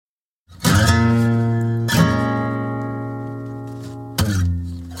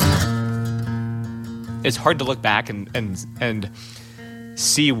it's hard to look back and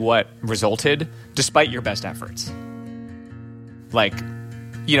see what resulted despite your best efforts. Like,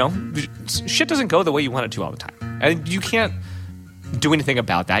 shit doesn't go the way you want it to all the time, and you can't do anything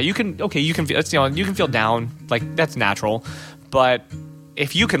about that. You can feel down, like that's natural, but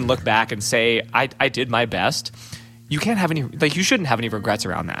if you can look back and say I did my best, you shouldn't have any regrets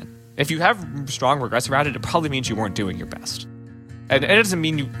around that. If you have strong regrets around it, it probably means you weren't doing your best. And it doesn't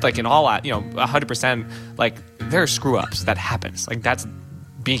mean you, like, in all, 100%, like, there are screw-ups. That happens. Like, that's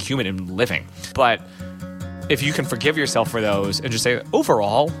being human and living. But if you can forgive yourself for those and just say,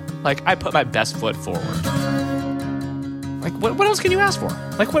 overall, like, I put my best foot forward. Like, what else can you ask for?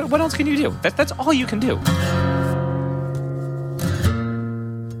 Like, what else can you do? That's all you can do.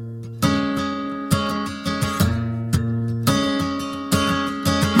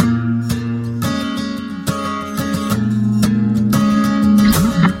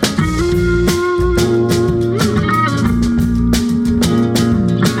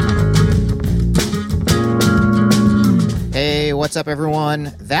 What's up,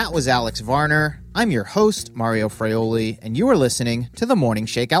 everyone? That was Alex Varner. I'm your host, Mario Fraioli, and you are listening to the Morning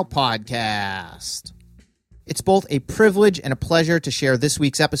Shakeout Podcast. It's both a privilege and a pleasure to share this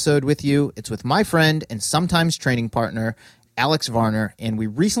week's episode with you. It's with my friend and sometimes training partner, Alex Varner, and we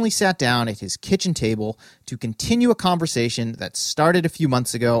recently sat down at his kitchen table to continue a conversation that started a few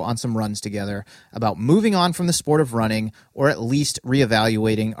months ago on some runs together about moving on from the sport of running, or at least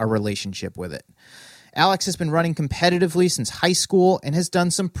reevaluating our relationship with it. Alex has been running competitively since high school and has done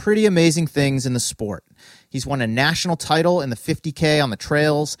some pretty amazing things in the sport. He's won a national title in the 50K on the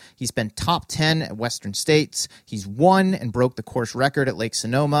trails. He's been top 10 at Western States. He's won and broke the course record at Lake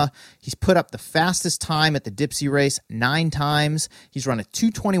Sonoma. He's put up the fastest time at the Dipsy race 9 times. He's run a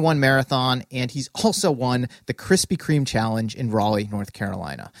 2:21 marathon, and he's also won the Krispy Kreme Challenge in Raleigh, North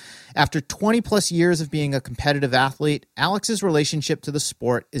Carolina. After 20 plus years of being a competitive athlete, Alex's relationship to the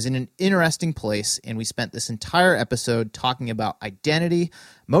sport is in an interesting place, and we spent this entire episode talking about identity,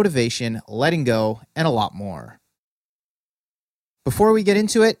 motivation, letting go, and a lot more. Before we get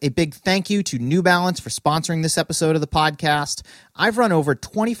into it, a big thank you to New Balance for sponsoring this episode of the podcast. I've run over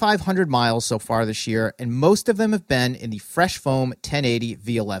 2,500 miles so far this year, and most of them have been in the Fresh Foam 1080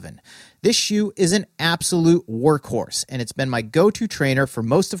 V11. This shoe is an absolute workhorse, and it's been my go-to trainer for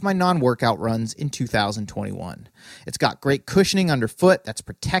most of my non-workout runs in 2021. It's got great cushioning underfoot that's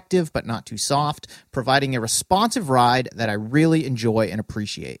protective but not too soft, providing a responsive ride that I really enjoy and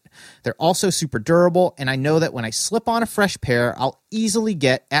appreciate. They're also super durable, and I know that when I slip on a fresh pair, I'll easily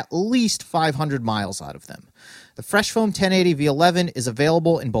get at least 500 miles out of them. The Fresh Foam 1080 V11 is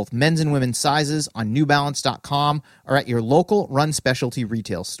available in both men's and women's sizes on newbalance.com or at your local run specialty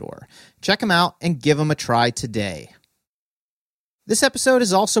retail store. Check them out and give them a try today. This episode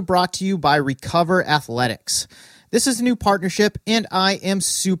is also brought to you by Recover Athletics. This is a new partnership, and I am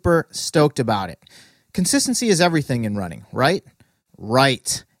super stoked about it. Consistency is everything in running, right?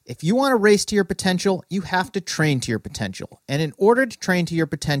 Right. If you want to race to your potential, you have to train to your potential. And in order to train to your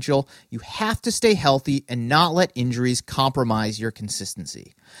potential, you have to stay healthy and not let injuries compromise your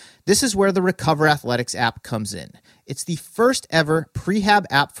consistency. This is where the Recover Athletics app comes in. It's the first ever prehab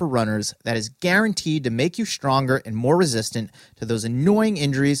app for runners that is guaranteed to make you stronger and more resistant to those annoying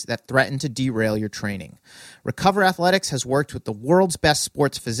injuries that threaten to derail your training. Recover Athletics has worked with the world's best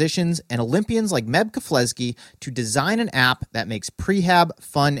sports physicians and Olympians like Meb Keflezighi to design an app that makes prehab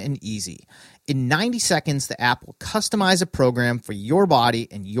fun and easy. In 90 seconds, the app will customize a program for your body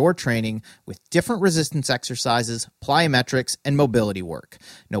and your training with different resistance exercises, plyometrics, and mobility work.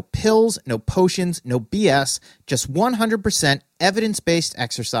 No pills, no potions, no BS, just 100% evidence-based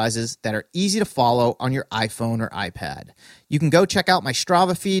exercises that are easy to follow on your iPhone or iPad. You can go check out my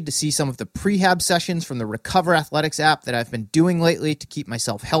Strava feed to see some of the prehab sessions from the Recover Athletics app that I've been doing lately to keep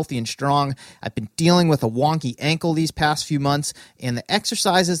myself healthy and strong. I've been dealing with a wonky ankle these past few months, and the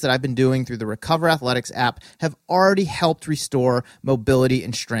exercises that I've been doing through the Recover Athletics app have already helped restore mobility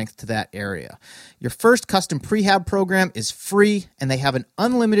and strength to that area. Your first custom prehab program is free, and they have an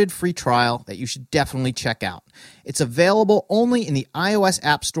unlimited free trial that you should definitely check out. It's available only in the iOS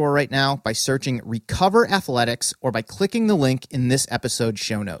App Store right now by searching Recover Athletics or by clicking the link in this episode's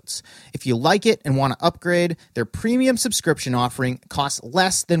show notes. If you like it and want to upgrade, their premium subscription offering costs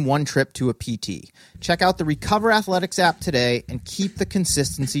less than one trip to a PT. Check out the Recover Athletics app today and keep the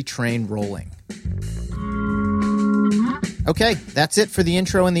consistency train rolling. Okay, that's it for the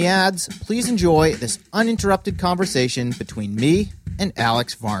intro and the ads. Please enjoy this uninterrupted conversation between me and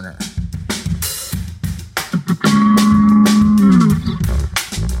Alex Varner.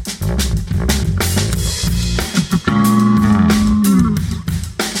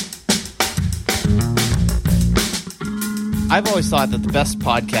 I've always thought that the best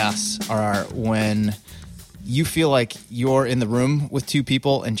podcasts are when you feel like you're in the room with two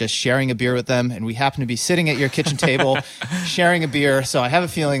people and just sharing a beer with them, and we happen to be sitting at your kitchen table sharing a beer. So I have a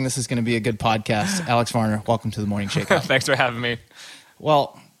feeling this is going to be a good podcast. Alex Varner, welcome to the Morning Shakeout. Thanks for having me.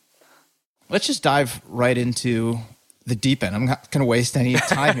 Well, let's just dive right into the deep end. I'm not going to waste any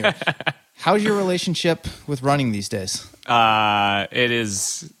time here. How's your relationship with running these days? It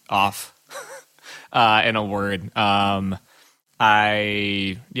is off, in a word.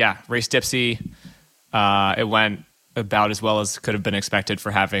 Race Dipsy. It went about as well as could have been expected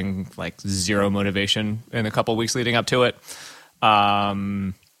for having like zero motivation in a couple weeks leading up to it.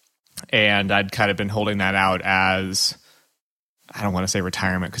 And I'd kind of been holding that out as, I don't want to say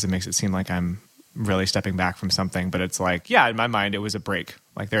retirement because it makes it seem like I'm really stepping back from something, but it's like, yeah, in my mind, it was a break.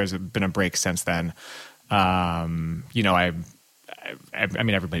 Like there's been a break since then. I mean,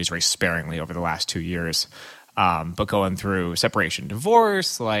 everybody's raced sparingly over the last 2 years. But going through separation,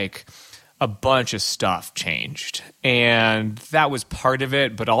 divorce, like a bunch of stuff changed. And that was part of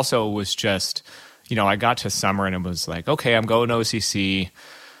it, but also it was just, I got to summer and it was like, okay, I'm going to OCC.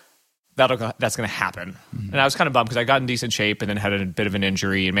 That's going to happen. Mm-hmm. And I was kind of bummed because I got in decent shape and then had a bit of an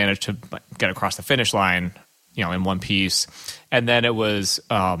injury and managed to get across the finish line, in one piece. And then it was,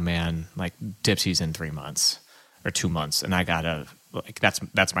 oh man, like Dipsy's in 3 months or 2 months. And I gotta, like,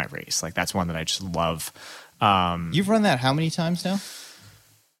 that's my race. Like that's one that I just love. You've run that how many times now?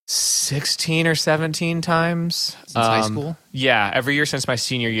 16 or 17 times. Since high school? Yeah, every year since my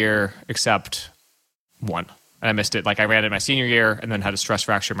senior year, except one. And I missed it. Like I ran it my senior year and then had a stress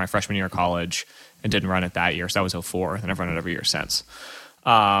fracture my freshman year of college and didn't run it that year. So that was 2004. And I've run it every year since.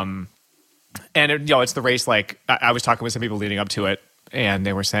 And it's the race. Like I was talking with some people leading up to it and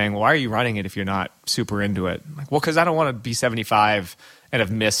they were saying, well, why are you running it if you're not super into it? I'm like, well, because I don't want to be 75 and have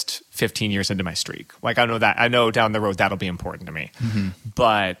missed 15 years into my streak. Like I know down the road that'll be important to me. Mm-hmm.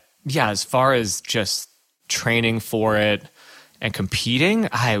 But yeah, as far as just training for it and competing,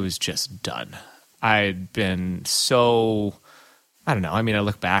 I was just done. I'd been so, I don't know. I mean, I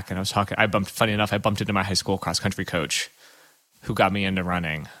look back and funny enough, I bumped into my high school cross country coach who got me into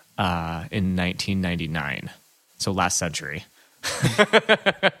running in 1999. So last century.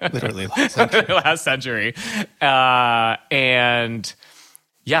 Literally last century. Last century. And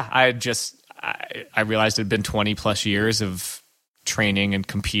yeah, I realized it had been 20 plus years of training and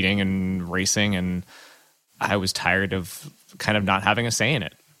competing and racing, and I was tired of kind of not having a say in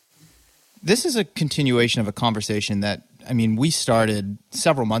it. This is a continuation of a conversation that, I mean, we started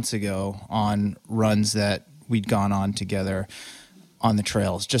several months ago on runs that we'd gone on together on the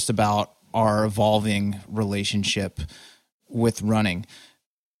trails, just about our evolving relationship with running.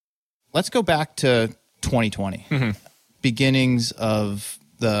 Let's go back to 2020, mm-hmm. beginnings of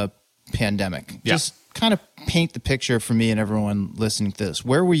the pandemic. Yeah. Just kind of paint the picture for me and everyone listening to this.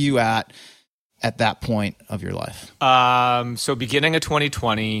 Where were you at that point of your life? So beginning of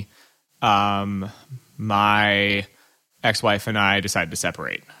 2020, my ex-wife and I decided to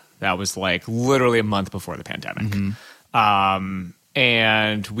separate. That was like literally a month before the pandemic. Mm-hmm.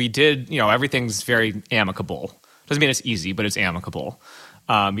 And we did, everything's very amicable. Doesn't mean it's easy, but it's amicable.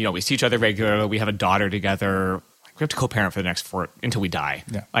 We see each other regularly. We have a daughter together. We have to co-parent for the next until we die.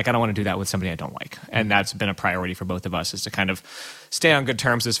 Yeah. Like, I don't want to do that with somebody I don't like. And that's been a priority for both of us, is to kind of stay on good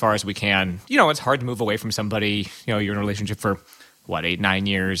terms as far as we can. It's hard to move away from somebody. You're in a relationship for 8-9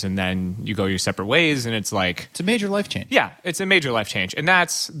 years, and then you go your separate ways, and it's like, it's a major life change. Yeah, it's a major life change. And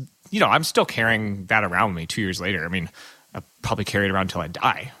that's, I'm still carrying that around with me 2 years later. I mean, I'll probably carry it around until I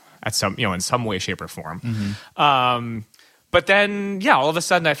die at some, in some way, shape, or form. Mm-hmm. But then, all of a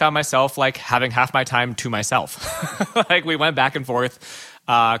sudden I found myself like having half my time to myself. Like we went back and forth,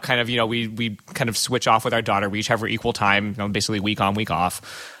 we kind of switch off with our daughter. We each have our equal time, basically week on, week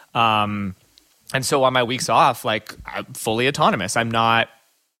off. And so on my weeks off, like I'm fully autonomous. I'm not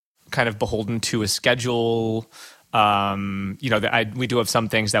kind of beholden to a schedule. We do have some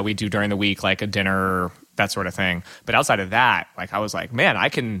things that we do during the week, like a dinner, that sort of thing. But outside of that, like I was like, man, I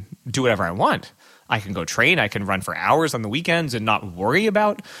can do whatever I want. I can go train. I can run for hours on the weekends and not worry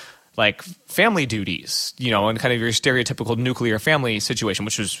about like family duties, and kind of your stereotypical nuclear family situation,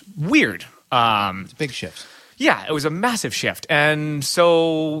 which was weird. It's a big shift. Yeah, it was a massive shift. And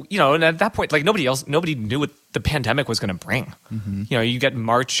so, and at that point, like nobody knew what the pandemic was going to bring. Mm-hmm. You get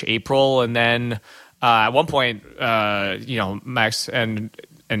March, April, and then at one point, Max and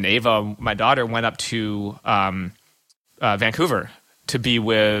Ava, my daughter, went up to Vancouver to be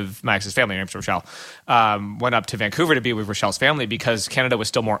with Max's family. Her name's Rochelle. Went up to Vancouver to be with Rochelle's family because Canada was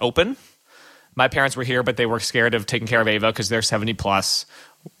still more open. My parents were here, but they were scared of taking care of Ava because they're 70 plus,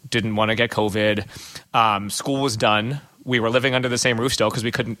 didn't want to get COVID. School was done we were living under the same roof still because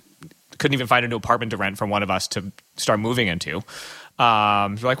we couldn't even find a new apartment to rent for one of us to start moving into.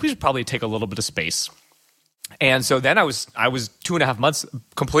 We're like, we should probably take a little bit of space. And so then I was 2.5 months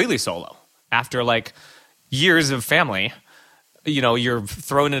completely solo after like years of family. You know, you're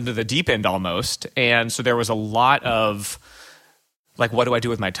thrown into the deep end almost. And so there was a lot of like, what do I do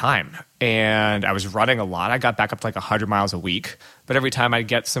with my time? And I was running a lot. I got back up to like 100 miles a week. But every time I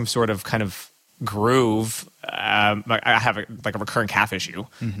get some sort of kind of groove, like I have a recurring calf issue,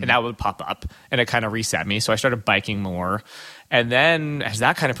 and that would pop up, and it kind of reset me. So I started biking more. And then as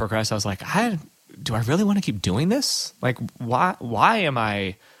that kind of progressed, I was like, do I really want to keep doing this? Like, why am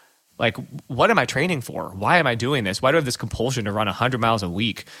I... Like, what am I training for? Why am I doing this? Why do I have this compulsion to run 100 miles a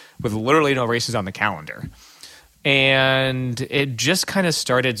week with literally no races on the calendar? And it just kind of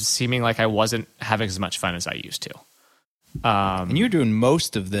started seeming like I wasn't having as much fun as I used to. And you were doing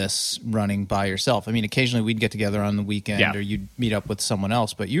most of this running by yourself. I mean, occasionally we'd get together on the weekend, or you'd meet up with someone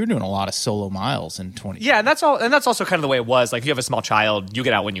else, but you were doing a lot of solo miles in 20. Yeah, and that's all. And that's also kind of the way it was. Like, if you have a small child, you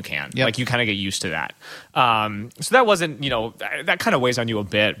get out when you can. Like, you kind of get used to that. So that wasn't, that kind of weighs on you a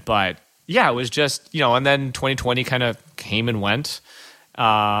bit. But yeah, it was just, and then 2020 kind of came and went.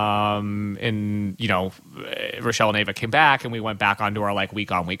 And Rochelle and Ava came back, and we went back onto our like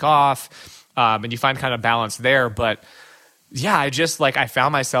week on, week off. And you find kind of balance there, but yeah, I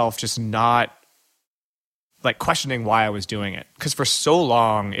found myself just not like questioning why I was doing it. Because for so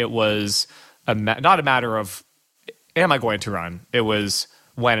long, it was not a matter of, am I going to run? It was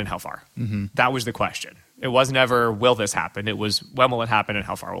when and how far. Mm-hmm. That was the question. It was never, will this happen? It was, when will it happen and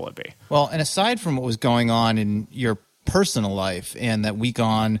how far will it be? Well, and aside from what was going on in your personal life and that week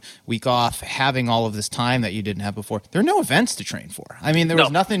on, week off, having all of this time that you didn't have before, there are no events to train for. I mean, there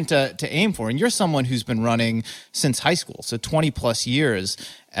was nothing to aim for. And you're someone who's been running since high school, so 20 plus years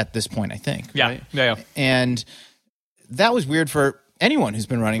at this point, I think. Yeah, right? Yeah. And that was weird for anyone who's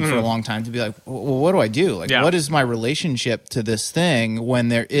been running for a long time to be like, well, what do I do? Like, what is my relationship to this thing when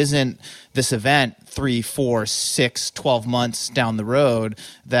there isn't this event 3, 4, 6, 12 months down the road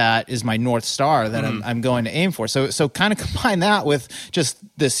that is my North Star that I'm going to aim for? So kind of combine that with just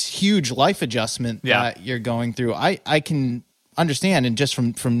this huge life adjustment that you're going through. I can understand, and just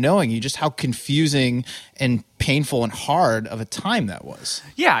from knowing you, just how confusing and painful and hard of a time that was.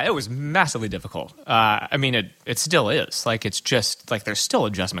 Yeah, it was massively difficult. I mean, it still is. Like, it's just like there's still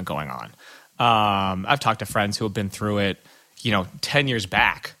adjustment going on. I've talked to friends who have been through it, 10 years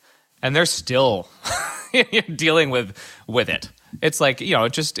back, and they're still dealing with it. It's like,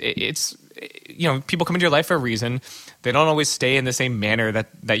 it's people come into your life for a reason. They don't always stay in the same manner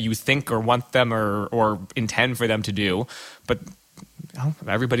that you think or want them or intend for them to do. But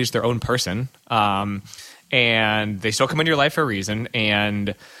everybody's their own person. And they still come into your life for a reason.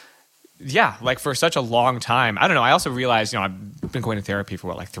 And yeah, like for such a long time, I don't know. I also realized, I've been going to therapy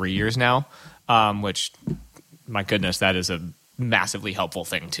for 3 years now, which, my goodness, that is a massively helpful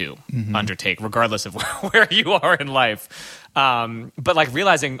thing to undertake, regardless of where you are in life. But like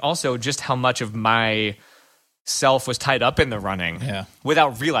realizing also just how much of my self was tied up in the running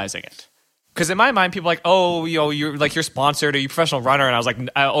without realizing it. Because in my mind, people are like, oh, you're like, you're sponsored, or you're a professional runner. And I was like,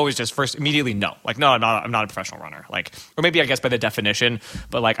 I always just immediately, no. Like, no, I'm not a professional runner. Like, or maybe I guess by the definition,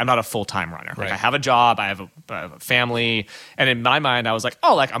 but like, I'm not a full-time runner. Like, I have a job, I have a family. And in my mind, I was like,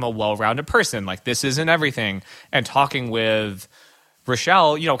 oh, like, I'm a well-rounded person. Like, this isn't everything. And talking with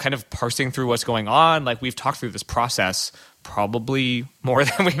Rochelle, kind of parsing through what's going on. Like, we've talked through this process probably more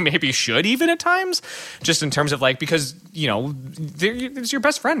than we maybe should even at times, just in terms of like, because, it's your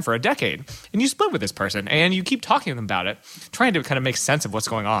best friend for a decade and you split with this person and you keep talking to them about it, trying to kind of make sense of what's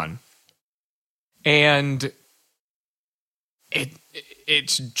going on. And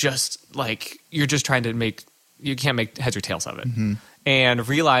it's just like, you're just trying to you can't make heads or tails of it. Mm-hmm. And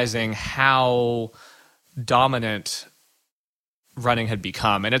realizing how dominant running had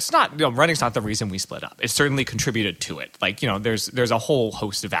become. And it's not, running's not the reason we split up. It certainly contributed to it. Like, there's a whole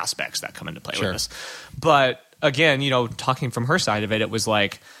host of aspects that come into play with this. But again, talking from her side of it, it was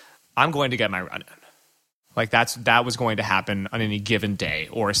like, I'm going to get my run in. Like, that was going to happen on any given day,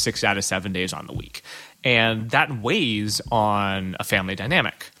 or 6 out of 7 days on the week. And that weighs on a family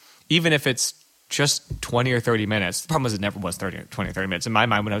dynamic. Even if it's just 20 or 30 minutes. The problem is it never was 20 or 30 minutes. In my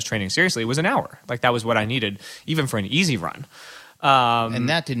mind, when I was training seriously, it was an hour. Like, that was what I needed, even for an easy run. And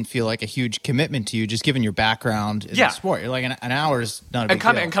that didn't feel like a huge commitment to you, just given your background in the sport. You're like, an hour is not a big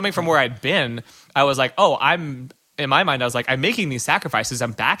deal. And coming from where I'd been, I was like, in my mind, I was like, I'm making these sacrifices.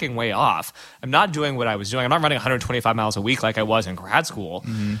 I'm backing way off. I'm not doing what I was doing. I'm not running 125 miles a week like I was in grad school.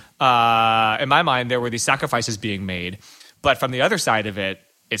 Mm-hmm. In my mind, there were these sacrifices being made. But from the other side of it,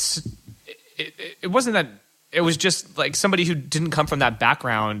 it wasn't that it was just like somebody who didn't come from that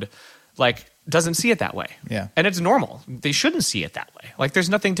background, like, doesn't see it that way. Yeah. And it's normal. They shouldn't see it that way. Like, there's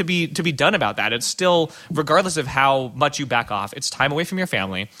nothing to be done about that. It's still, regardless of how much you back off, it's time away from your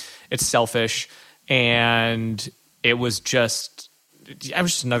family. It's selfish. And it was just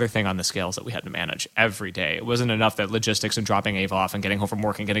another thing on the scales that we had to manage every day. It wasn't enough that logistics and dropping Ava off and getting home from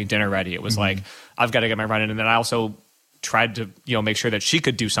work and getting dinner ready. It was like, I've got to get my run in. And then I also tried to, make sure that she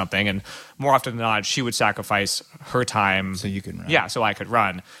could do something. And more often than not, she would sacrifice her time. So you could run. Yeah, so I could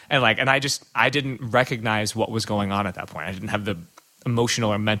run. And I didn't recognize what was going on at that point. I didn't have the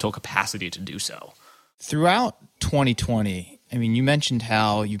emotional or mental capacity to do so. Throughout 2020, I mean, you mentioned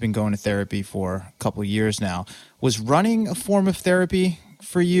how you've been going to therapy for a couple of years now. Was running a form of therapy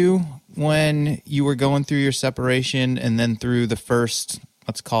for you when you were going through your separation and then through the first,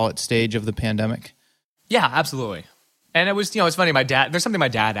 let's call it, stage of the pandemic? Yeah, absolutely. And it was, it's funny, there's something my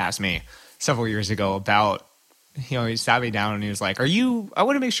dad asked me several years ago about, he sat me down and he was like, I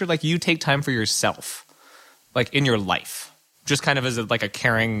want to make sure like you take time for yourself, like in your life, just kind of as a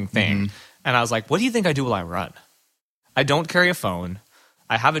caring thing. And I was like, what do you think I do while I run? I don't carry a phone.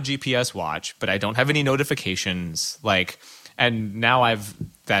 I have a GPS watch, but I don't have any notifications. And now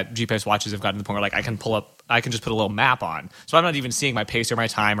that GPS watches have gotten to the point where I can just put a little map on. So I'm not even seeing my pace or my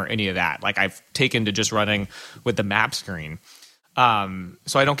time or any of that. I've taken to just running with the map screen.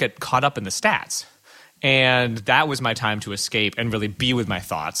 So I don't get caught up in the stats. And that was my time to escape and really be with my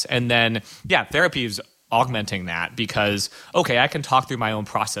thoughts. And then, therapy is augmenting that because, okay, I can talk through my own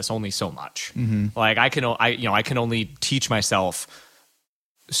process only so much. I can only teach myself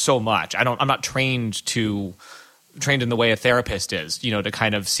so much. I'm not trained in the way a therapist is, to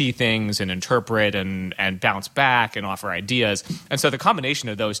kind of see things and interpret and bounce back and offer ideas. And so the combination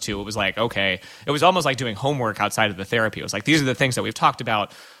of those two, it was like, okay, it was almost like doing homework outside of the therapy. It was like, these are the things that we've talked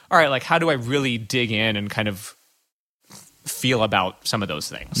about. All right, how do I really dig in and kind of feel about some of those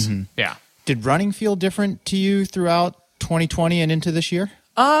things? Yeah. Did running feel different to you throughout 2020 and into this year?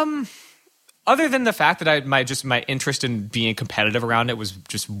 Other than the fact that my interest in being competitive around it was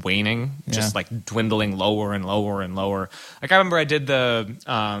just waning, just dwindling lower and lower and lower. I remember I did the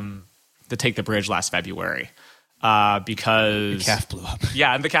Take the Bridge last February because the calf blew up.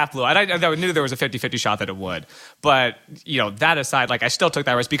 Yeah, and the calf blew up. And I knew there was a 50-50 shot that it would. But that aside, I still took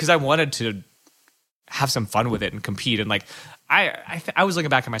that risk because I wanted to have some fun with it and compete. And I was looking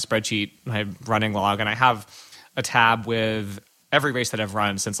back at my spreadsheet, my running log, and I have a tab with every race that I've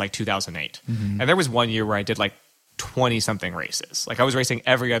run since 2008. And there was one year where I did 20 something races. I was racing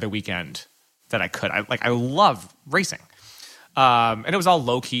every other weekend that I could. I love racing. And it was all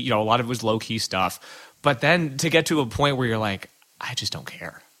low key, a lot of it was low key stuff. But then to get to a point where you're like, I just don't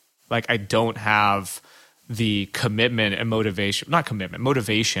care. I don't have the commitment and motivation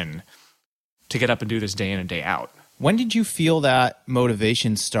to get up and do this day in and day out. When did you feel that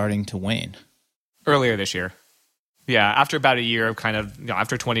motivation starting to wane? Earlier this year. Yeah, after about a year of kind of,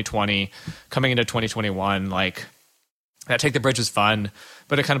 after 2020, coming into 2021, that Take the Bridge was fun,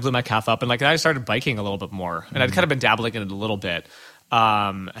 but it kind of blew my calf up. And I started biking a little bit more. And I'd kind of been dabbling in it a little bit.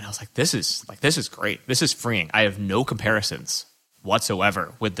 And I was like, this is great. This is freeing. I have no comparisons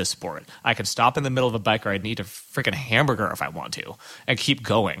whatsoever with this sport. I could stop in the middle of a bike ride and eat a freaking hamburger if I want to and keep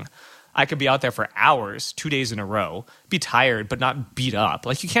going. I could be out there for hours, 2 days in a row, be tired, but not beat up.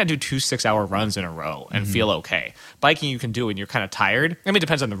 You can't do 2 6-hour runs in a row and feel okay. Biking you can do when you're kind of tired. I mean, it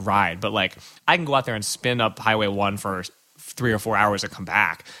depends on the ride, but I can go out there and spin up Highway 1 for 3 or 4 hours and come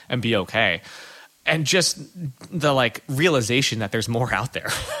back and be okay. And just the realization that there's more out there.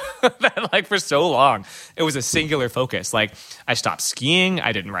 That for so long, it was a singular focus. I stopped skiing.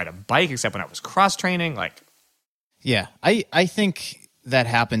 I didn't ride a bike except when I was cross training. Yeah, I think that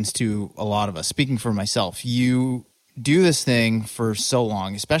happens to a lot of us. Speaking for myself, you do this thing for so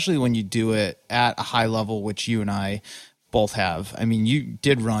long, especially when you do it at a high level, which you and I both have. I mean, you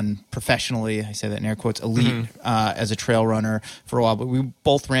did run professionally, I say that in air quotes, elite as a trail runner for a while, but we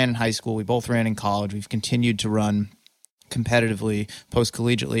both ran in high school. We both ran in college. We've continued to run competitively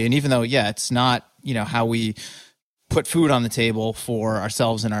post-collegiately. And even though, it's not, how we put food on the table for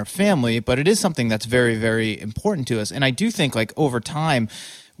ourselves and our family, but it is something that's very, very important to us. And I do think over time,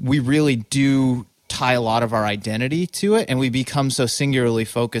 we really do tie a lot of our identity to it, and we become so singularly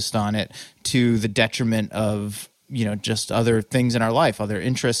focused on it to the detriment of, just other things in our life, other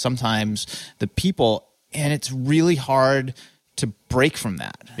interests, sometimes the people. And it's really hard to break from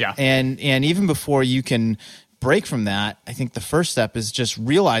that. Yeah. And even before you can break from that, I think the first step is just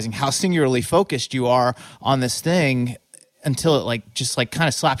realizing how singularly focused you are on this thing until it just kind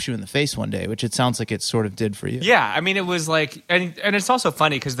of slaps you in the face one day, which it sounds like it sort of did for you. Yeah, I mean, it was and it's also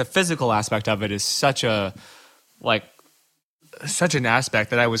funny because the physical aspect of it is such a like such an aspect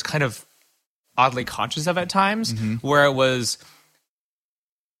that I was kind of oddly conscious of at times, where it was,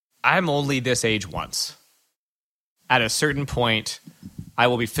 I'm only this age once. At a certain point, I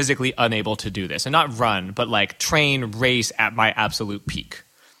will be physically unable to do this, and not run, but like train, race at my absolute peak.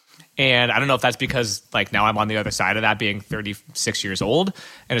 And I don't know if that's because like now I'm on the other side of that, being 36 years old,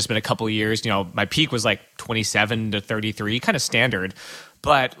 and it's been a couple of years. You know, my peak was like 27 to 33, kind of standard.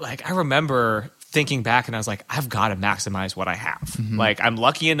 But like I remember thinking back, and I was like, I've got to maximize what I have. Like I'm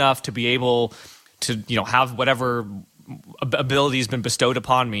lucky enough to be able to, you know, have whatever ability has been bestowed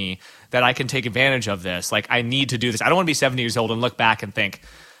upon me that I can take advantage of this. Like I need to do this. I don't want to be 70 years old and look back and think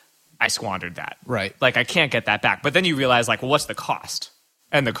I squandered that. Right. Like I can't get that back. But then you realize like, well, what's the cost?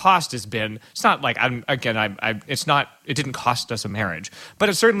 And the cost has been, it's not like it didn't cost us a marriage, but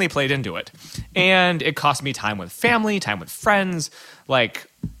it certainly played into it. And it cost me time with family, time with friends. Like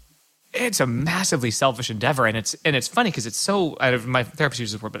it's a massively selfish endeavor. And it's funny because it's so, my therapist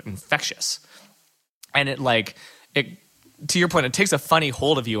uses the word, but infectious. And to your point, it takes a funny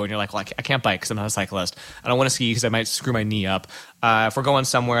hold of you, and you're like, well, I can't bike because I'm not a cyclist. I don't want to ski because I might screw my knee up. If we're going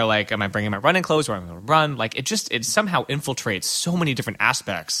somewhere, like, am I bringing my running clothes or am I going to run? Like, it somehow infiltrates so many different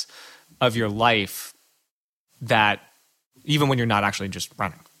aspects of your life that even when you're not actually just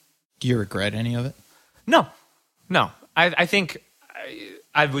running. Do you regret any of it? No. I think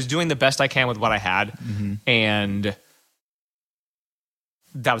I was doing the best I can with what I had, and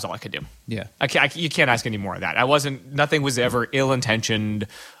that was all I could do. Yeah. You can't ask any more of that. Nothing was ever ill-intentioned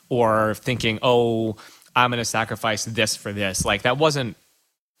or thinking, oh, I'm going to sacrifice this for this. Like that wasn't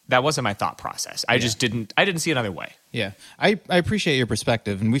my thought process. I didn't see another way. Yeah. I appreciate your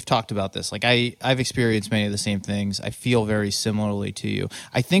perspective, and we've talked about this. Like I've experienced many of the same things. I feel very similarly to you.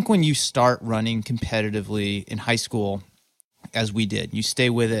 I think when you start running competitively in high school, as we did, you stay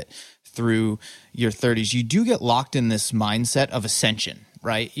with it through your 30s, you do get locked in this mindset of ascension.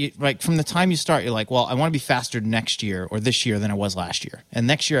 Right? Like from the time you start, you're like, well, I want to be faster next year or this year than I was last year. And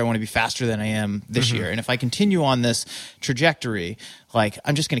next year I want to be faster than I am this year. And if I continue on this trajectory, like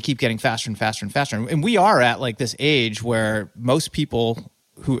I'm just going to keep getting faster and faster and faster. And we are at like this age where most people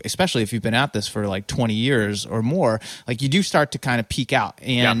who, especially if you've been at this for like 20 years or more, like you do start to kind of peak out,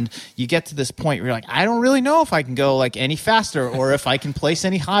 and you get to this point where you're like, I don't really know if I can go like any faster or if I can place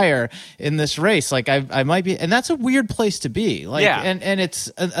any higher in this race. Like I might be, and that's a weird place to be. Like, and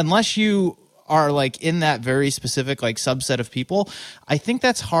it's, unless you are like in that very specific like subset of people, I think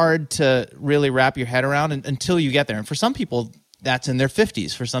that's hard to really wrap your head around until you get there. And for some people, that's in their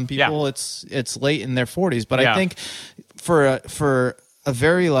 50s. For some people, it's late in their 40s. But I think for a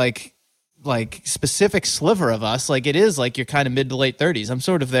very like specific sliver of us, like it is like you're kind of mid to late 30s. I'm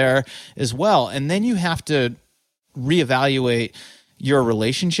sort of there as well. And then you have to reevaluate your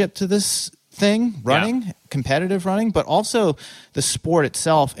relationship to this thing, running, competitive running, but also the sport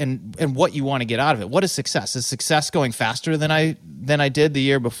itself and what you want to get out of it. What is success? Is success going faster than I did the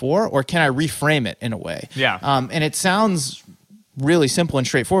year before, or can I reframe it in a way? Yeah. And it sounds really simple and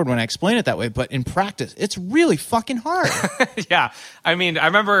straightforward when I explain it that way, but in practice, it's really fucking hard. Yeah. I mean, I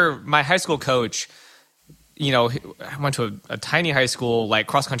remember my high school coach, you know, I went to a tiny high school, like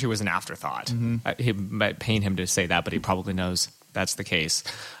cross country was an afterthought. It might pain him to say that, but he probably knows that's the case.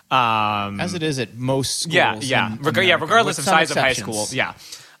 As it is at most schools. Yeah. Regardless of size of high school. Yeah.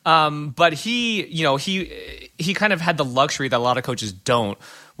 But he, you know, he kind of had the luxury that a lot of coaches don't,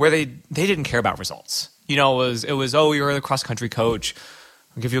 where they didn't care about results. You know, it was, oh, you're the cross country coach.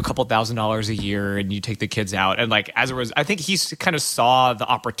 I'll give you a couple $1,000s a year and you take the kids out. And like, as it was, I think he kind of saw the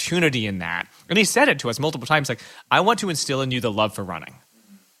opportunity in that. And he said it to us multiple times, like, I want to instill in you the love for running.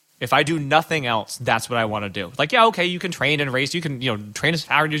 If I do nothing else, that's what I want to do. Like, yeah, okay, you can train and race. You can, you know, train as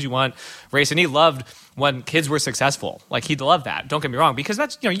hard as you want, race. And he loved when kids were successful. Like, he'd love that. Don't get me wrong, because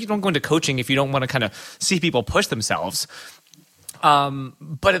that's, you know, you don't go into coaching if you don't want to kind of see people push themselves.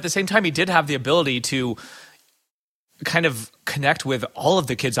 But at the same time, he did have the ability to kind of connect with all of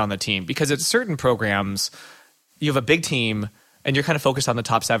the kids on the team, because at certain programs, you have a big team and you're kind of focused on the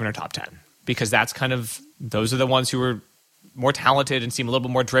top 7 or top 10, because that's kind of, those are the ones who are more talented and seem a little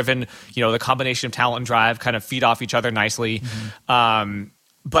bit more driven. You know, the combination of talent and drive kind of feed off each other nicely.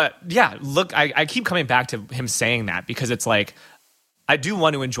 But yeah, look, I keep coming back to him saying that, because it's like, I do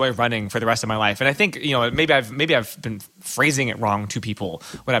want to enjoy running for the rest of my life. And I think, you know, maybe I've been phrasing it wrong to people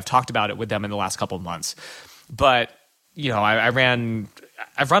when I've talked about it with them in the last couple of months. But, you know, I've run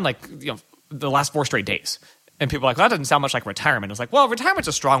like, you know, the last 4 straight days. And people are like, well, that doesn't sound much like retirement. It's like, well, retirement's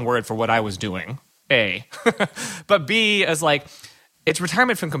a strong word for what I was doing, A. But B, as like, it's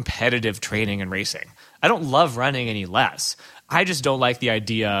retirement from competitive training and racing. I don't love running any less. I just don't like the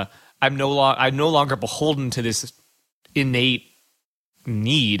idea I'm no longer beholden to this innate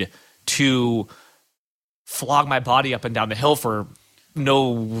need to flog my body up and down the hill for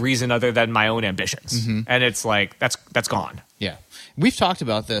no reason other than my own ambitions. And it's like that's gone. Yeah. We've talked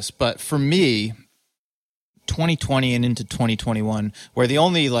about this, but for me, 2020 and into 2021, where the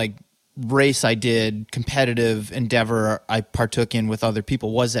only like race I did, competitive endeavor I partook in with other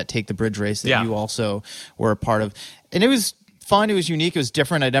people, was that Take the Bridge race that you also were a part of. And it was fun. It was unique. It was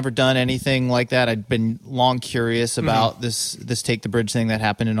different. I'd never done anything like that. I'd been long curious about this Take the Bridge thing that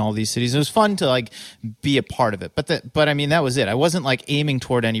happened in all these cities. It was fun to like be a part of it. But I mean, that was it. I wasn't like aiming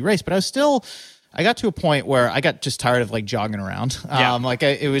toward any race, but I got to a point where I got just tired of like jogging around.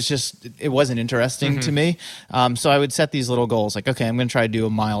 It wasn't interesting to me. So I would set these little goals like, okay, I'm going to try to do a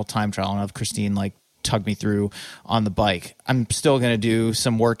mile time trial and have Christine like tug me through on the bike. I'm still going to do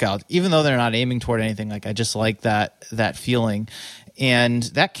some workouts, even though they're not aiming toward anything. Like I just like that feeling. And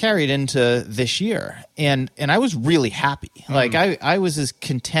that carried into this year. And I was really happy. Like I was as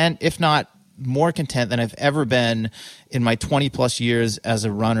content, if not more content than I've ever been in my 20 plus years as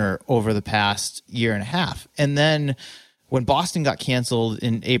a runner over the past year and a half. And then when Boston got canceled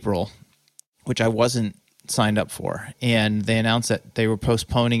in April, which I wasn't signed up for, and they announced that they were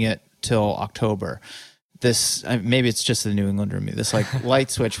postponing it till October, maybe it's just the New Englander in me, this like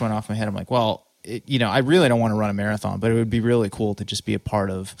light switch went off my head. I'm like, well, I really don't want to run a marathon, but it would be really cool to just be a part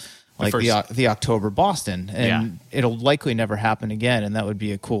of like the October Boston, and it'll likely never happen again. And that would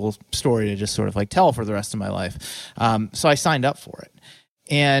be a cool story to just sort of like tell for the rest of my life. So I signed up for it,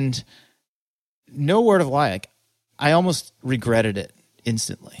 and no word of lie, like I almost regretted it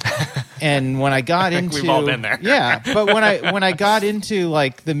instantly. And when I got into, we've all been there. But when I got into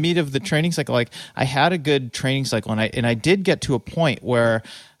like the meat of the training cycle, like I had a good training cycle, and I did get to a point where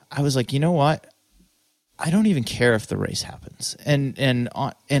I was like, you know what? I don't even care if the race happens. And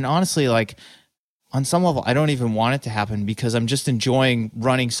honestly, like on some level, I don't even want it to happen because I'm just enjoying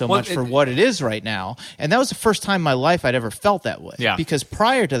running so much for what it is right now. And that was the first time in my life I'd ever felt that way. Yeah. Because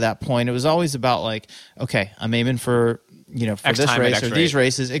prior to that point, it was always about like, okay, I'm aiming for X this race or rate. These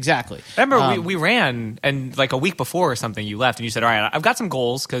races. Exactly. I remember we ran, and like a week before or something, you left and you said, all right, I've got some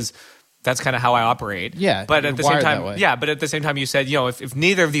goals because that's kind of how I operate. Yeah. But at the same time, but at the same time you said, if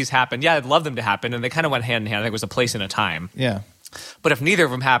neither of these happen, I'd love them to happen. And they kind of went hand in hand. I think it was a place and a time. Yeah. But if neither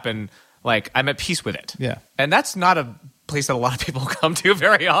of them happen, like I'm at peace with it. Yeah. And that's not a place that a lot of people come to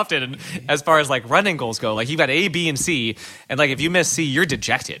very often as far as like running goals go. Like you've got A, B, and C. And like if you miss C, you're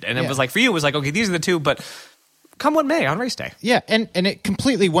dejected. And it was like, for you, it was like, okay, these are the two, but come what may on race day. Yeah, and it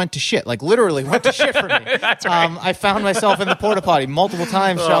completely went to shit. Like literally went to shit for me. That's right. I found myself in the porta potty multiple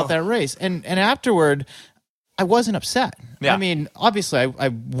times throughout that race, and afterward, I wasn't upset. Yeah. I mean, obviously, I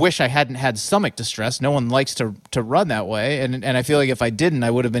wish I hadn't had stomach distress. No one likes to run that way, and I feel like if I didn't,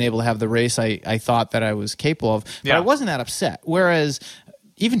 I would have been able to have the race I thought that I was capable of. But I wasn't that upset. Whereas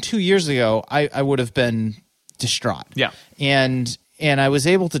even 2 years ago, I would have been distraught. Yeah, and I was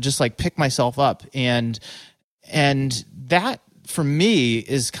able to just like pick myself up and that, for me,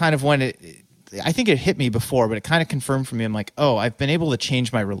 is kind of when I think it hit me before, but it kind of confirmed for me. I'm like, oh, I've been able to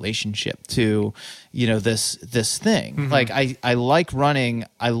change my relationship to, this thing. Like, I like running.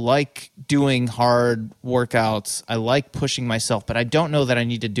 I like doing hard workouts. I like pushing myself, but I don't know that I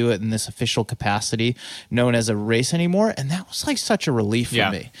need to do it in this official capacity known as a race anymore. And that was like such a relief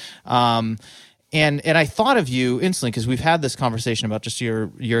for me. And I thought of you instantly because we've had this conversation about just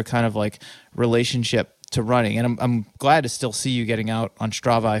your kind of like relationship to running, and I'm glad to still see you getting out on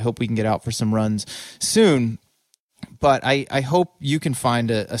Strava. I hope we can get out for some runs soon, but I hope you can find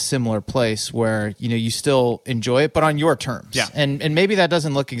a similar place where you still enjoy it, but on your terms. Yeah. And maybe that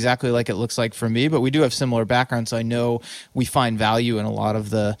doesn't look exactly like it looks like for me, but we do have similar backgrounds, so I know we find value in a lot of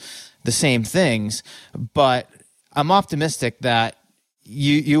the same things. But I'm optimistic that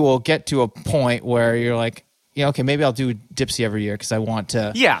you will get to a point where you're like, okay, maybe I'll do Dipsy every year because I want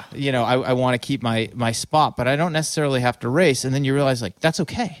to, I want to keep my spot, but I don't necessarily have to race. And then you realize like, that's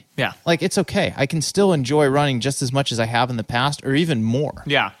okay. Yeah. Like it's okay. I can still enjoy running just as much as I have in the past or even more.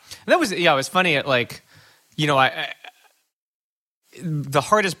 Yeah. And that was, it was funny. Like, the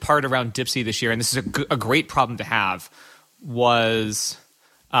hardest part around Dipsy this year, and this is a great problem to have, was,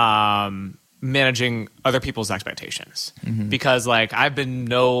 managing other people's expectations. Because like I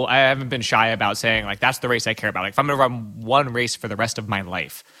haven't been shy about saying like that's the race I care about. Like if I'm going to run one race for the rest of my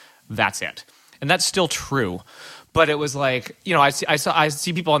life, that's it. And that's still true. But it was like, I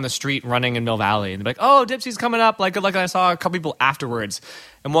see people on the street running in Mill Valley and they're like, oh, Dipsy's coming up. Like I saw a couple people afterwards.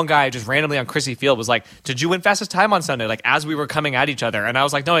 And one guy just randomly on Chrissy Field was like, did you win fastest time on Sunday? Like as we were coming at each other. And I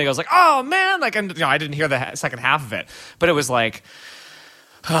was like, no. And he goes like, oh man. Like, and I didn't hear the second half of it, but it was like,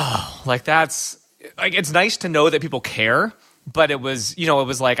 Like that's like, it's nice to know that people care, but it was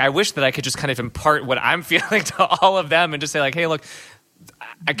like, I wish that I could just kind of impart what I'm feeling to all of them and just say like, hey, look,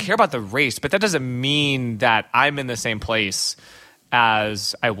 I care about the race, but that doesn't mean that I'm in the same place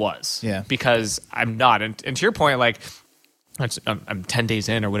as I was. Yeah. Because I'm not. And to your point, like I'm 10 days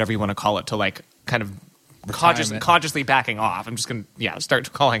in or whatever you want to call it to like kind of consciously backing off. I'm just going to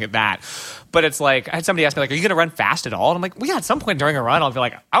start calling it that. But it's like, I had somebody ask me like, are you going to run fast at all? And I'm like, well, yeah, at some point during a run, I'll be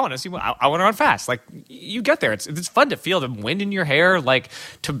like, I want to see what I want to run fast. Like you get there. It's fun to feel the wind in your hair, like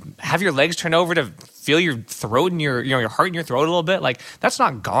to have your legs turn over, to feel your throat and your heart in your throat a little bit. Like that's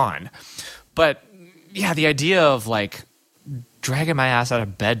not gone. But yeah, the idea of like dragging my ass out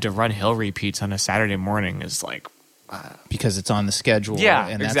of bed to run hill repeats on a Saturday morning is like, because it's on the schedule,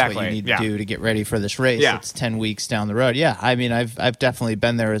 and that's exactly. what you need to do to get ready for this race. Yeah. It's 10 weeks down the road. Yeah, I mean, I've definitely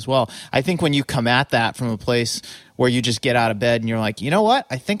been there as well. I think when you come at that from a place where you just get out of bed and you're like, you know what?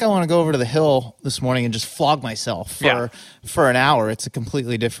 I think I want to go over to the hill this morning and just flog myself for an hour. It's a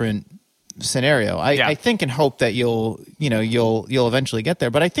completely different scenario. I think and hope that you'll eventually get there.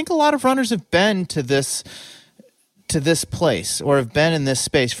 But I think a lot of runners have been to this place or have been in this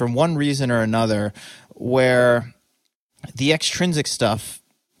space for one reason or another, where the extrinsic stuff,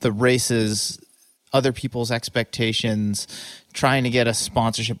 the races, other people's expectations, trying to get a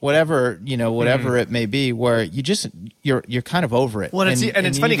sponsorship, whatever it may be, where you're kind of over it. Well, and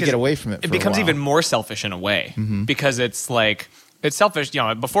it's funny because get away from it. It becomes even more selfish in a way, because it's like, it's selfish.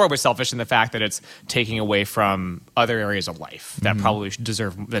 Before it was selfish in the fact that it's taking away from other areas of life that probably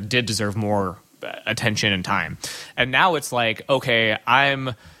did deserve more attention and time. And now it's like, okay,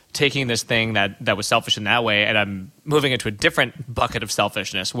 I'm taking this thing that was selfish in that way, and I'm moving it to a different bucket of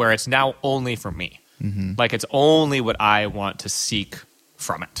selfishness where it's now only for me. Like it's only what I want to seek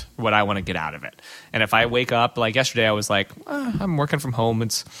from it, what I want to get out of it. And if I wake up, like yesterday, I was like, I'm working from home.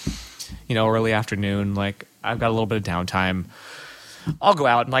 It's, early afternoon. Like I've got a little bit of downtime. I'll go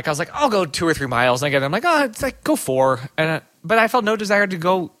out, and like I was like, I'll go 2 or 3 miles. And I'm like, it's like go 4. But I felt no desire to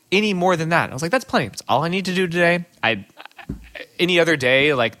go any more than that. I was like, that's plenty. That's all I need to do today. Any other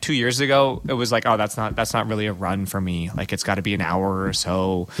day, like 2 years ago, it was like, oh, that's not really a run for me. Like it's got to be an hour or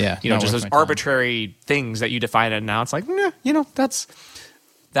so. Yeah, just those arbitrary things that you define it. And now it's like, nah,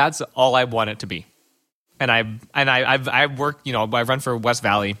 that's all I want it to be. And I've worked, I run for West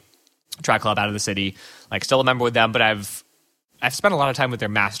Valley Track Club out of the city. Like still a member with them, but I've spent a lot of time with their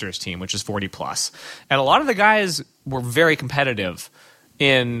Masters team, which is 40 plus, and a lot of the guys were very competitive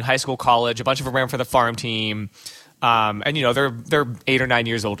in high school, college. A bunch of them ran for the farm team. And they're 8 or 9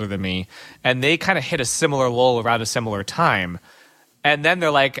 years older than me, and they kind of hit a similar lull around a similar time. And then they're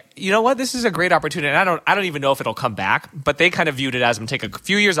like, you know what, this is a great opportunity. And I don't even know if it'll come back, but they kind of viewed it as I'm take a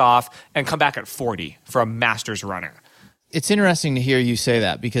few years off and come back at 40 for a Masters runner. It's interesting to hear you say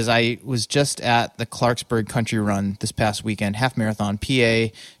that, because I was just at the Clarksburg Country Run this past weekend, half marathon, PA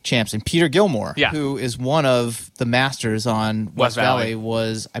champs, and Peter Gilmore, who is one of the masters on West Valley,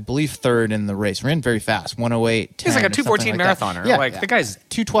 was, I believe, third in the race. Ran very fast, 1:08:10. He's like a 2:14 marathoner. Yeah, like the guy's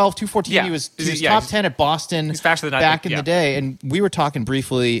 2:12, 2:14. Yeah. He was top 10 at Boston. He's faster than back in the day. And we were talking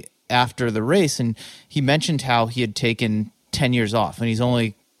briefly after the race, and he mentioned how he had taken 10 years off, and he's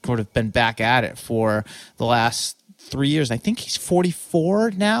only sort of been back at it for the last 3 years. I think he's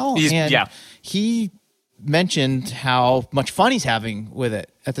 44 now. He mentioned how much fun he's having with it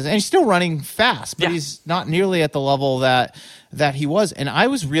and he's still running fast, but he's not nearly at the level that he was. And I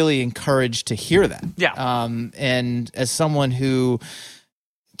was really encouraged to hear that. And as someone who,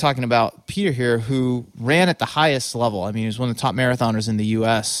 talking about Peter here, who ran at the highest level, I mean, he was one of the top marathoners in the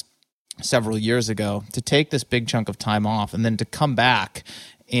U.S. several years ago, to take this big chunk of time off and then to come back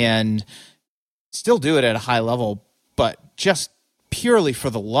and still do it at a high level, but just purely for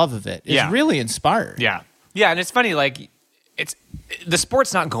the love of it is really inspired. Yeah. And it's funny, like the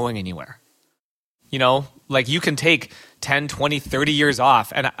sport's not going anywhere. Like you can take 10, 20, 30 years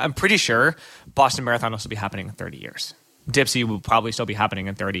off, and I'm pretty sure Boston Marathon will still be happening in 30 years. Dipsy will probably still be happening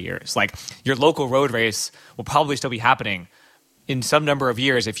in 30 years. Like your local road race will probably still be happening in some number of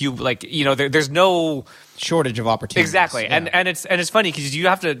years. If you there's no shortage of opportunities. Exactly. Yeah. And it's funny because you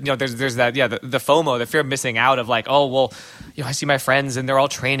have to, there's that, the FOMO, the fear of missing out of like, oh, well, I see my friends and they're all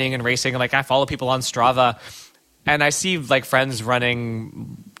training and racing. And like, I follow people on Strava and I see like friends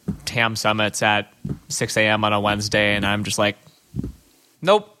running TAM summits at 6 a.m. on a Wednesday. And I'm just like,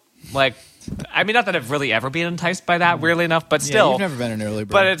 nope. Like, I mean, not that I've really ever been enticed by that, weirdly enough, but still. You've never been an early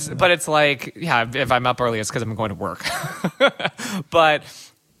bird. But it's like, if I'm up early, it's because I'm going to work. But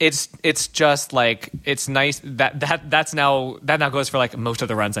it's just like, it's nice that now goes for like most of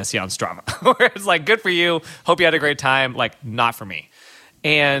the runs I see on Strava, where it's like, good for you, hope you had a great time, like not for me.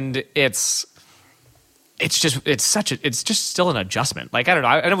 And it's just still an adjustment. Like, I don't know.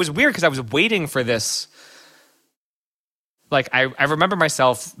 And it was weird because I was waiting for this. Like, I remember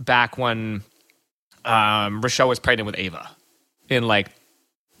myself back when Rochelle was pregnant with Ava in like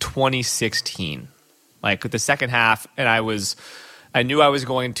 2016, like the second half. And I knew I was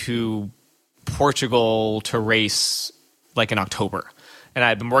going to Portugal to race like in October. And I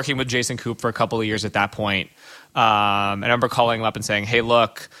had been working with Jason Koop for a couple of years at that point. And I remember calling him up and saying, hey,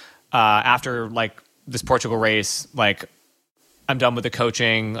 look, after like this Portugal race, like I'm done with the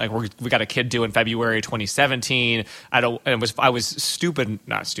coaching. Like we got a kid due in February 2017. I was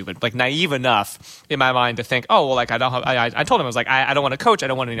like naive enough in my mind to think, oh, well, like I told him, I was like, I don't want to coach. I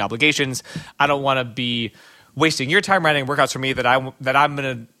don't want any obligations. I don't want to be wasting your time writing workouts for me that I'm going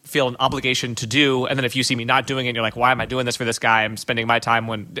to feel an obligation to do. And then if you see me not doing it, you're like, why am I doing this for this guy? I'm spending my time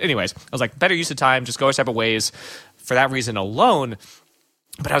anyways, I was like, better use of time, just go our separate ways for that reason alone.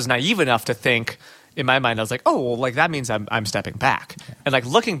 But I was naive enough to think in my mind, I was like, oh, well, like that means I'm stepping back. Yeah. And like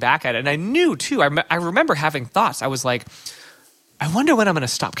looking back at it, and I knew too, I remember having thoughts. I was like, I wonder when I'm going to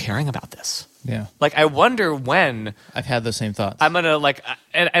stop caring about this. Yeah. Like, I wonder when I've had the same thoughts. I'm going to like,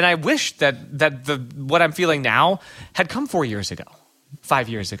 and I wish that what I'm feeling now had come 4 years ago, 5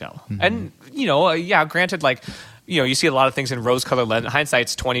 years ago. Mm-hmm. And, yeah, granted, like, you see a lot of things in rose-colored lens.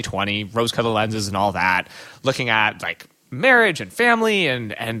 Hindsight's 2020, rose-colored lenses and all that. Looking at like marriage and family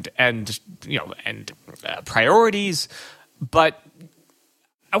and priorities, but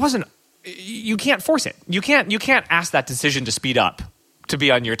I wasn't. You can't force it. You can't ask that decision to speed up to be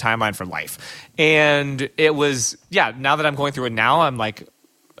on your timeline for life. And it was, now that I'm going through it now, I'm like,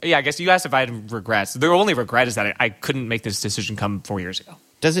 I guess you asked if I had regrets. The only regret is that I couldn't make this decision come 4 years ago.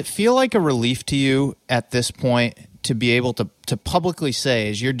 Does it feel like a relief to you at this point to be able to publicly say,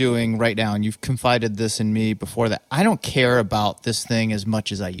 as you're doing right now, and you've confided this in me before, that I don't care about this thing as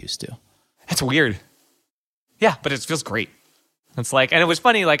much as I used to? That's weird. Yeah, but it feels great. It's like, and it was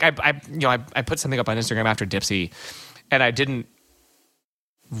funny, like I put something up on Instagram after Dipsy, and I didn't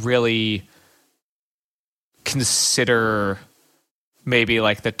really consider maybe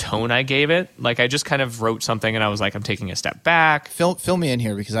like the tone I gave it. Like I just kind of wrote something and I was like, I'm taking a step back. Fill me in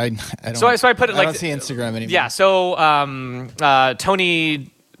here because I don't. So I put it like, I don't see Instagram anymore. Yeah. So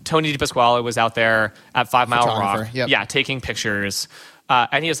Tony DiPasquale was out there at 5 Mile Rock. Yep. Yeah, taking pictures.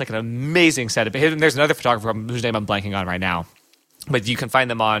 And he has like an amazing set of. There's another photographer whose name I'm blanking on right now, but you can find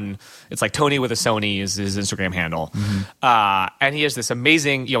them on. It's like Tony with a Sony is his Instagram handle, and he has this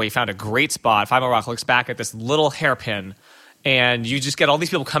amazing. He found a great spot. 5 Mile Rock looks back at this little hairpin, and you just get all these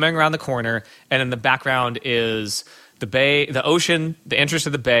people coming around the corner, and in the background is the bay, the ocean, the entrance to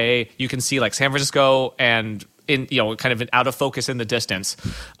the bay. You can see like San Francisco and in kind of out of focus in the distance.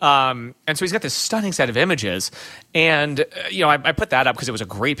 And so he's got this stunning set of images. And I put that up because it was a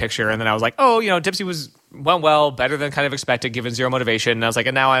great picture. And then I was like, oh, Dipsy went well, better than kind of expected given zero motivation. And I was like,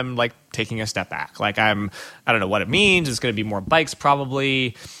 and now I'm like taking a step back. Like I don't know what it means. It's going to be more bikes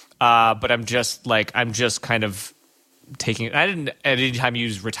probably. But I'm just kind of taking. I didn't at any time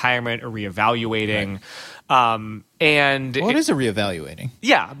use retirement or reevaluating. Right. And it is a reevaluating.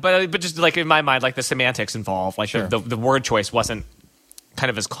 Yeah, but just like in my mind, like the semantics involved, like sure. the word choice wasn't kind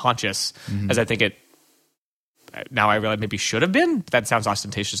of as conscious as I think it. Now I realize maybe should have been. That sounds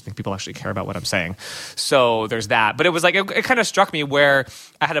ostentatious. I think people actually care about what I'm saying. So there's that. But it was like it kind of struck me where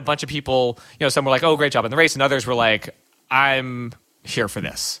I had a bunch of people. Some were like, "Oh, great job in the race," and others were like, "I'm here for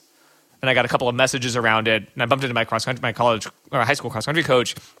this." And I got a couple of messages around it, and I bumped into my college or high school cross country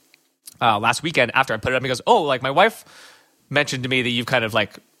coach last weekend after I put it up. He goes, "Oh, like my wife mentioned to me that you've kind of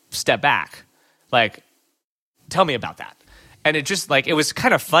like stepped back. Like, tell me about that." And it just like it was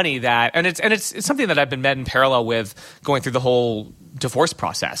kind of funny that, and it's something that I've been met in parallel with going through the whole divorce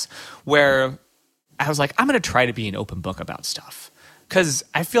process, where I was like, I'm going to try to be an open book about stuff because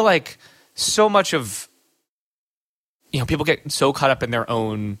I feel like so much of people get so caught up in their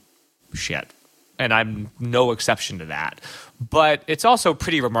own shit. And I'm no exception to that. But it's also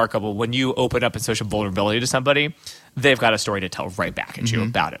pretty remarkable when you open up in social vulnerability to somebody, they've got a story to tell right back at you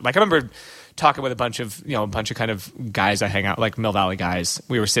about it. Like I remember talking with a bunch of kind of guys I hang out, like Mill Valley guys.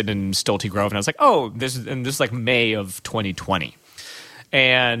 We were sitting in Stolte Grove and I was like, oh, this is like May of 2020.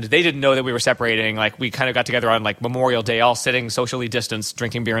 And they didn't know that we were separating. Like we kind of got together on like Memorial Day, all sitting socially distanced,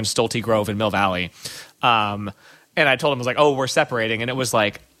 drinking beer in Stolte Grove in Mill Valley. And I told them, I was like, oh, we're separating. And it was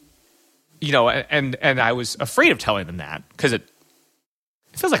like, and I was afraid of telling them that because it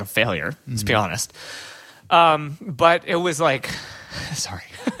feels like a failure, let's be honest. But it was like, sorry.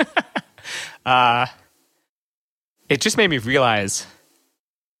 It just made me realize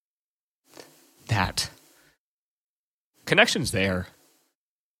that connection's there.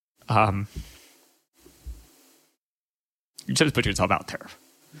 You just put yourself out there.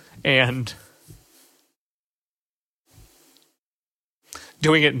 And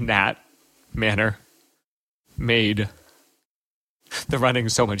doing it in that manner made the running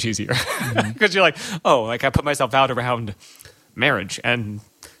so much easier. Because you're like, oh, like I put myself out around marriage and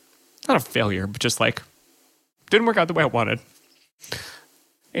not a failure, but just like didn't work out the way I wanted.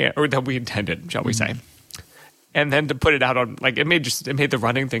 Yeah, or that we intended, shall we say. And then to put it out on, like, it made the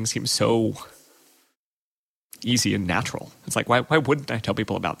running thing seem so easy and natural. It's like, why wouldn't I tell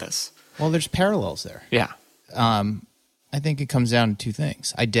people about this? Well, there's parallels there. Yeah. I think it comes down to two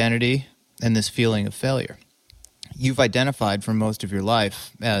things: identity and this feeling of failure. You've identified for most of your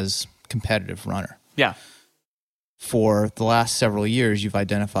life as competitive runner. Yeah. For the last several years, you've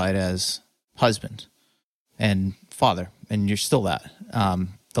identified as husband and father, and you're still that,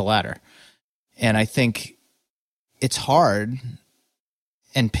 the latter. And I think it's hard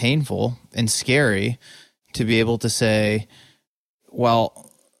and painful and scary to be able to say, well,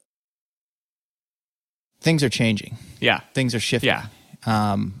 things are changing. Yeah. Things are shifting.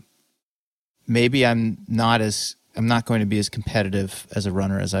 Yeah. Maybe I'm not going to be as competitive as a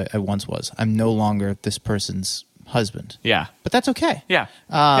runner as I once was. I'm no longer this person's husband. Yeah. But that's okay. Yeah.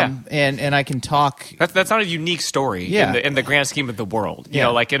 And I can talk. That's not a unique story in the grand scheme of the world. You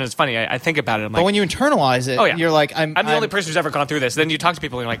know, like, and it's funny, I think about it. I'm like, but when you internalize it, you're like, I'm the only person who's ever gone through this. Then you talk to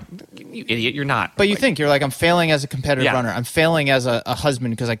people and you're like, you idiot, you're not. But you think, you're like, I'm failing as a competitive runner. I'm failing as a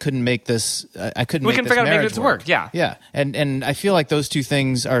husband because I couldn't make this, we can figure out how to make this work. Yeah. Yeah. And I feel like those two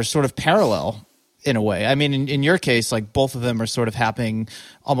things are sort of parallel in a way. I mean, in your case, like, both of them are sort of happening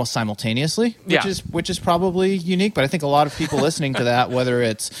almost simultaneously, which is probably unique. But I think a lot of people listening to that, whether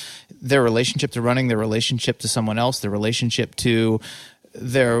it's their relationship to running, their relationship to someone else, their relationship to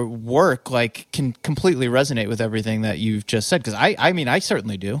their work, like, can completely resonate with everything that you've just said. Because I mean, I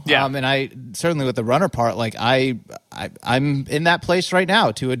certainly do. Yeah. And I certainly, with the runner part, like, I'm in that place right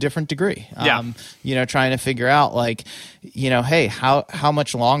now to a different degree. You know, trying to figure out, like, you know, hey, how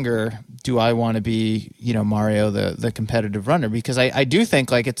much longer do I want to be, you know, Mario, the competitive runner? Because I do think,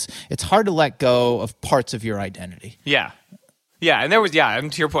 like, it's hard to let go of parts of your identity. Yeah. Yeah. And there was,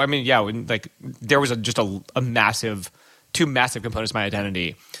 and to your point, I mean, when, like, there was just a massive, two massive components of my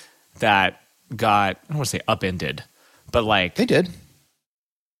identity that got, I don't want to say upended, but like... They did.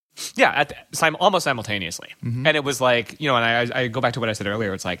 Yeah, almost simultaneously. Mm-hmm. And it was like, you know, and I go back to what I said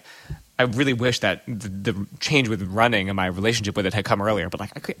earlier. It's like, I really wish that the change with running and my relationship with it had come earlier, but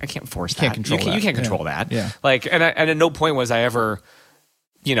like, I can't force that. You can't control that. Yeah. Like, and at no point was I ever,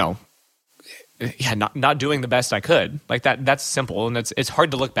 you know, not doing the best I could. Like that's simple. And it's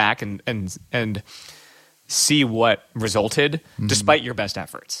hard to look back and see what resulted despite your best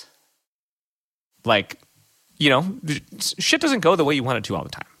efforts. Like, you know, shit doesn't go the way you want it to all the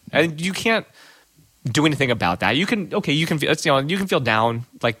time. And you can't do anything about that. You can feel down,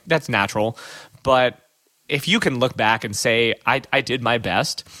 like, that's natural. But if you can look back and say, I did my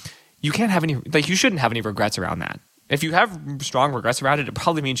best, you can't have any, like, you shouldn't have any regrets around that. If you have strong regrets around it, it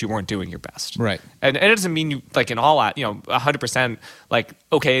probably means you weren't doing your best. Right. And it doesn't mean you, like, in all out, you know, 100%, like,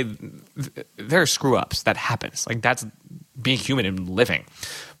 okay, there are screw ups. That happens. Like, that's being human and living.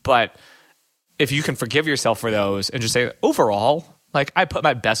 But if you can forgive yourself for those and just say, overall, like, I put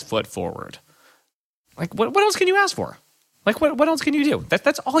my best foot forward. Like, what else can you ask for? Like, what else can you do?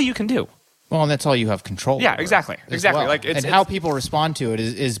 That's all you can do. Well, and that's all you have control over. Exactly. Well. Like, and how people respond to it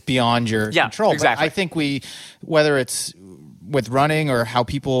is beyond your control. Exactly. But I think whether it's with running or how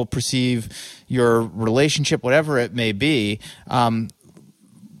people perceive your relationship, whatever it may be,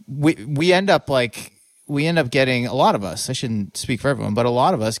 we end up getting, a lot of us, I shouldn't speak for everyone, but a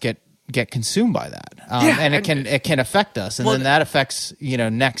lot of us get consumed by that. And it can affect us. And then that affects, you know,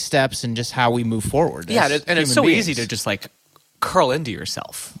 next steps and just how we move forward. Yeah. And it's so easy to just, like, curl into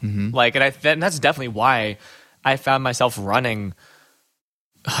yourself. Mm-hmm. Like, and that's definitely why I found myself running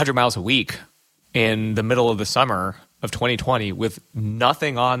 100 miles a week in the middle of the summer of 2020 with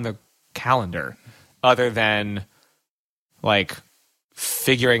nothing on the calendar other than, like,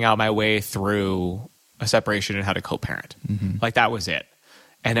 figuring out my way through a separation and how to co-parent. Mm-hmm. Like, that was it.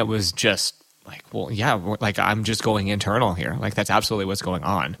 And it was just like, well, yeah, like, I'm just going internal here. Like, that's absolutely what's going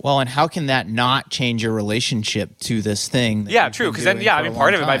on. Well, and how can that not change your relationship to this thing? Yeah, true. Because then, I mean,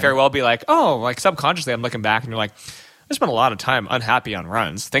 part of it might very well be like, oh, like, subconsciously I'm looking back and you're like, I spent a lot of time unhappy on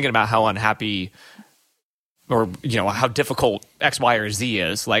runs, thinking about how unhappy or, you know, how difficult X, Y, or Z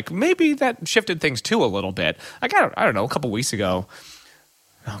is. Like, maybe that shifted things too a little bit. Like, I don't know, a couple weeks ago,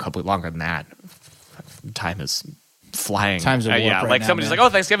 a couple longer than that, time is flying. Time's a warp right like now, somebody's man. like, oh,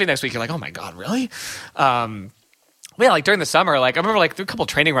 Thanksgiving next week. You're like, oh my God, really? Yeah, like during the summer, like I remember like a couple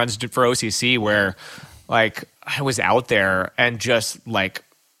training runs for OCC where like I was out there and just like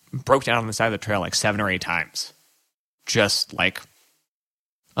broke down on the side of the trail like 7 or 8 times. Just like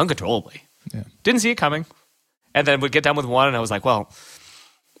uncontrollably. Yeah. Didn't see it coming. And then would get done with one and I was like, well,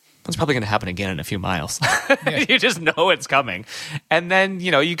 that's probably going to happen again in a few miles. Yeah. You just know it's coming. And then,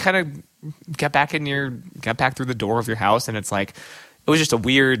 you kind of get back through the door of your house and it's like, it was just a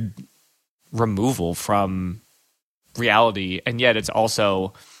weird removal from reality. And yet it's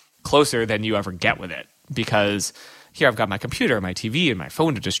also closer than you ever get with it because here I've got my computer, my TV, and my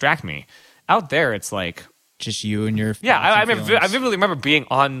phone to distract me. Out there, it's like just you and your I vividly remember being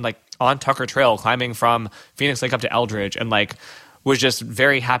on Tucker Trail, climbing from Phoenix Lake up to Eldridge, and like was just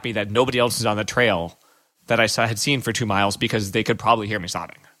very happy that nobody else was on the trail that I had seen for 2 miles because they could probably hear me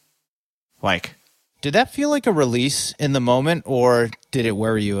sobbing. Like, did that feel like a release in the moment, or did it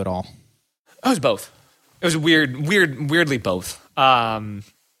worry you at all? It was both. It was weirdly both. Yeah,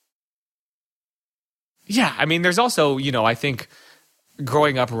 I mean, there's also, I think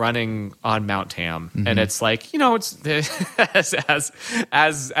growing up running on Mount Tam, and it's like, it's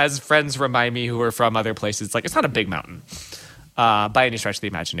as friends remind me who are from other places, like it's not a big mountain by any stretch of the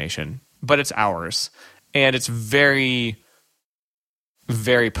imagination, but it's ours, and it's very,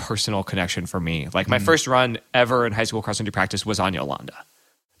 very personal connection for me. Like my first run ever in high school cross country practice was on Yolanda.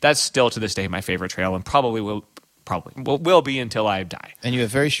 That's still to this day my favorite trail, and probably will be until I die. And you have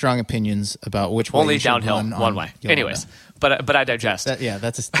very strong opinions about which way only you should downhill run one way. Yolanda. Anyways, but I digest.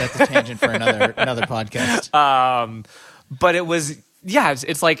 That's a tangent for another podcast. But it was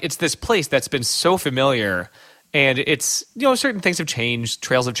it's like it's this place that's been so familiar, and it's certain things have changed,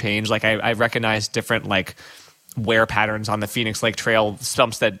 trails have changed. Like I recognize different like wear patterns on the Phoenix Lake Trail,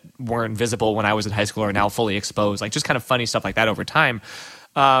 stumps that weren't visible when I was in high school are now fully exposed. Like just kind of funny stuff like that over time.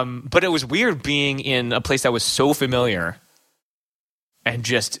 But it was weird being in a place that was so familiar and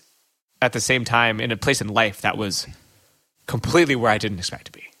just at the same time in a place in life that was completely where I didn't expect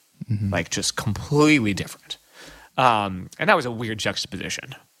to be. Like just completely different. And that was a weird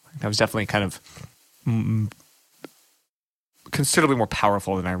juxtaposition. That was definitely kind of considerably more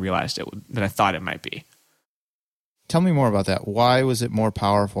powerful than I realized than I thought it might be. Tell me more about that. Why was it more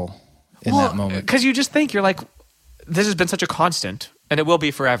powerful in that moment? Because you just think, you're like, this has been such a constant, and it will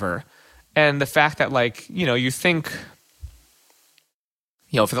be forever. And the fact that, like, you think,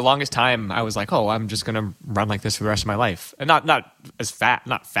 for the longest time, I was like, oh, I'm just going to run like this for the rest of my life. And not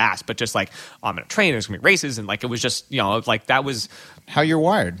fast, but just like, oh, I'm going to train, there's going to be races. And like, it was just, like that was how you're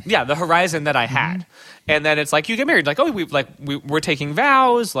wired. Yeah, the horizon that I had. And then it's like, you get married, like, oh, we're taking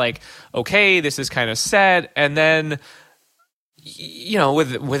vows, like, okay, this is kind of set. And then,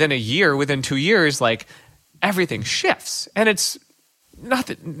 within a year, within 2 years, like, everything shifts. And it's not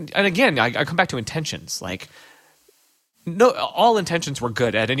that, and again, I come back to intentions. Like, no, all intentions were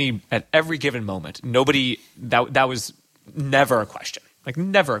good at every given moment. Nobody, that was never a question. Like,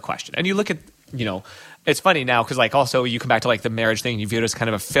 never a question. And you look at, it's funny now because, like, also you come back to like the marriage thing, you view it as kind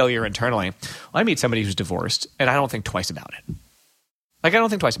of a failure internally. Well, I meet somebody who's divorced, and I don't think twice about it. Like, I don't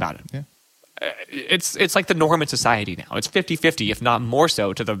think twice about it. Yeah. It's like the norm in society now. It's 50-50, if not more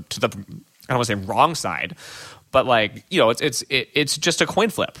so, to the I don't want to say wrong side, but like, it's just a coin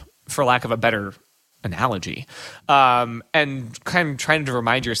flip, for lack of a better analogy. And kind of trying to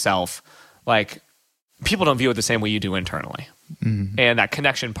remind yourself, like, people don't view it the same way you do internally. And that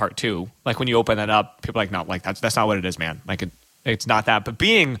connection part too, like when you open that up, people are like, no, like that's not what it is, man. Like it's not that. But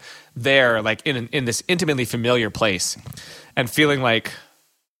being there, like in this intimately familiar place, and feeling like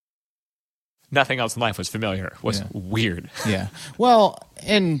nothing else in life was familiar was weird. Yeah. Well,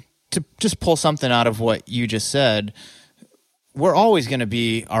 and to just pull something out of what you just said, we're always going to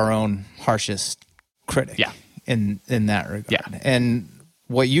be our own harshest critic. Yeah. In that regard. Yeah. And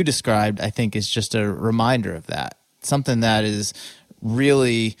what you described, I think, is just a reminder of that. Something that is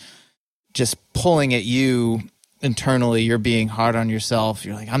really just pulling at you internally. You're being hard on yourself.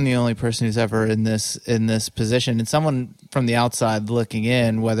 You're like, I'm the only person who's ever in this position. And someone from the outside looking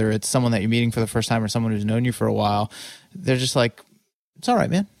in, whether it's someone that you're meeting for the first time or someone who's known you for a while, they're just like, it's all right,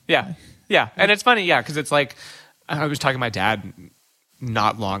 man. Yeah. Yeah. And it's funny, because it's like, I was talking to my dad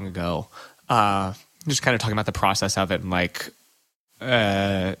not long ago, just kind of talking about the process of it, and like,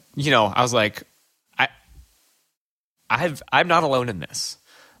 I was like, I'm not alone in this.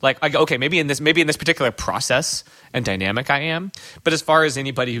 Like, okay, maybe in this particular process and dynamic I am, but as far as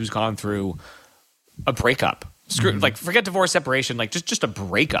anybody who's gone through a breakup, like forget divorce, separation, like just a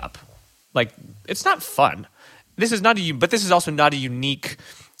breakup, like it's not fun. This is but this is also not a unique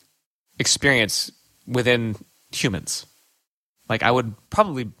experience within humans. Like, I would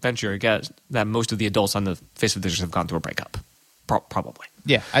probably venture a guess that most of the adults on the face of the earth have gone through a breakup. Probably.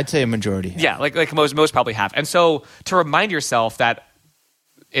 Yeah, I'd say a majority have. Yeah, like most probably have. And so to remind yourself that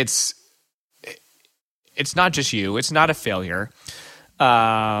it's not just you, it's not a failure.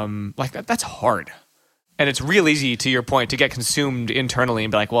 Like that's hard. And it's real easy, to your point, to get consumed internally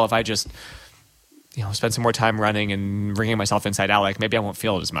and be like, well, if I just, spend some more time running and wringing myself inside out, like maybe I won't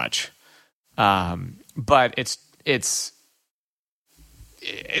feel it as much. But it's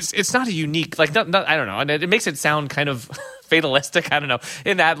not a unique, like, not, I don't know. And it makes it sound kind of fatalistic. I don't know.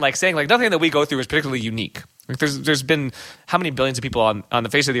 In that, like, saying like nothing that we go through is particularly unique. Like there's been how many billions of people on the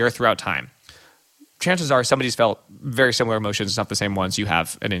face of the earth throughout time. Chances are somebody's felt very similar emotions, not the same ones you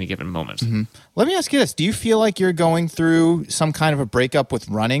have at any given moment. Mm-hmm. Let me ask you this. Do you feel like you're going through some kind of a breakup with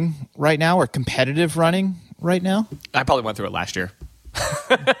running right now, or competitive running right now? I probably went through it last year.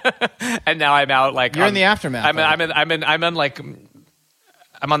 And now I'm out, like, you're in the aftermath. I'm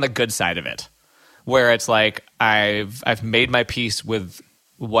on the good side of it, where it's like I've made my peace with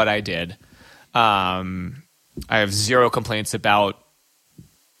what I did. I have zero complaints about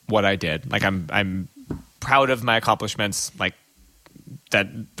what I did. Like I'm proud of my accomplishments. Like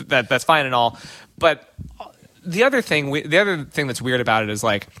that's fine and all. But the other thing that's weird about it is,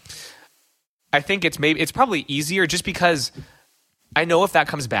 like, I think it's probably easier just because I know if that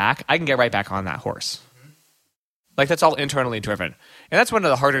comes back, I can get right back on that horse. Like, that's all internally driven. And that's one of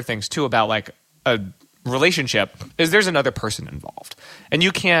the harder things too about, like, a relationship, is there's another person involved. And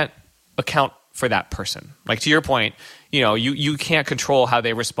you can't account for that person. Like, to your point, you can't control how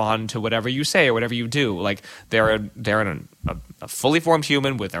they respond to whatever you say or whatever you do. Like, they're a fully formed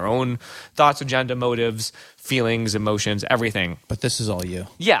human with their own thoughts, agenda, motives, feelings, emotions, everything. But this is all you.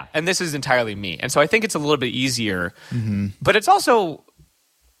 Yeah, and this is entirely me. And so I think it's a little bit easier. Mm-hmm. But it's also,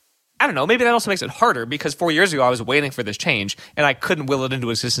 I don't know, maybe that also makes it harder, because 4 years ago I was waiting for this change and I couldn't will it into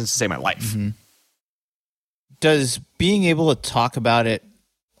existence to save my life. Mm-hmm. Does being able to talk about it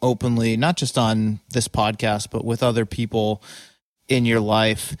openly, not just on this podcast, but with other people in your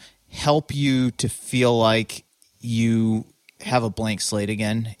life, help you to feel like you have a blank slate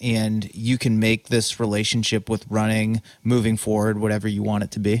again and you can make this relationship with running moving forward whatever you want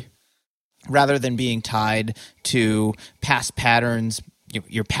it to be, rather than being tied to past patterns,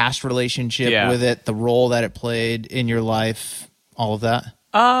 your past relationship with it, the role that it played in your life, all of that?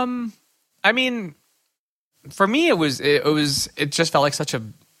 I mean, for me, it just felt like such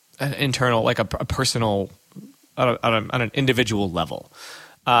an internal, like a personal, on an individual level.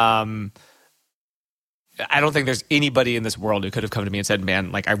 I don't think there's anybody in this world who could have come to me and said,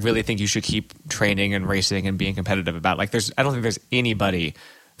 man, like, I really think you should keep training and racing and being competitive about, like, I don't think there's anybody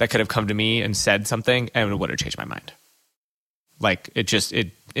that could have come to me and said something and it would have changed my mind. Like, there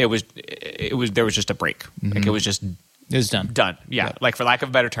was just a break. Mm-hmm. Like, it was done. Done. Yeah. Like, for lack of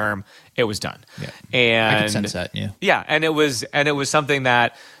a better term, it was done. Yeah. And I can sense that. Yeah. Yeah. And it was something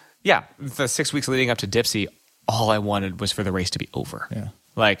that, the 6 weeks leading up to Dipsy, all I wanted was for the race to be over. Yeah.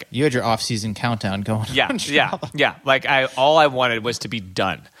 Like, you had your off-season countdown going. Yeah. Like, all I wanted was to be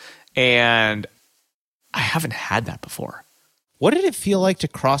done. And I haven't had that before. What did it feel like to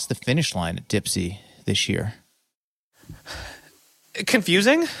cross the finish line at Dipsy this year?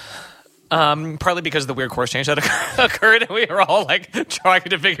 Confusing. Partly because of the weird course change that occurred, and we were all, like, trying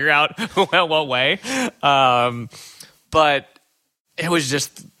to figure out who went what way. But it was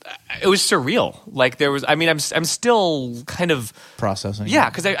surreal. Like, I'm still kind of processing. Yeah,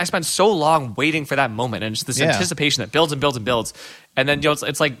 because I spent so long waiting for that moment, and just this anticipation that builds and builds and builds. And then,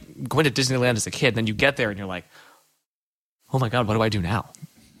 it's like going to Disneyland as a kid. And then you get there and you're like, oh my God, what do I do now?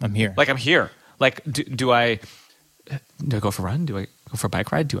 I'm here. Like, I'm here. Like, do I go for a run? Do I go for a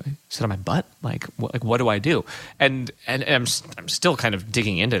bike ride? Do I sit on my butt? Like what do I do? And I'm still kind of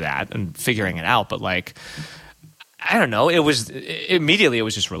digging into that and figuring it out. But, like, I don't know. It was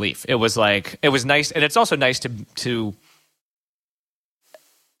just relief. It was like, it was nice. And it's also nice to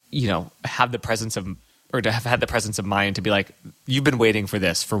have the presence of, or to have had the presence of mind to be like, you've been waiting for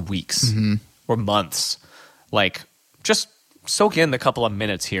this for weeks or months. Like, just soak in the couple of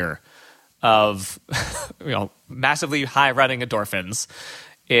minutes here of, massively high running endorphins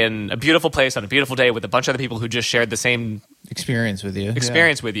in a beautiful place on a beautiful day with a bunch of other people who just shared the same experience with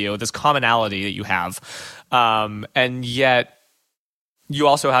you, this commonality that you have. And yet you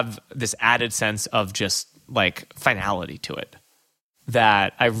also have this added sense of just, like, finality to it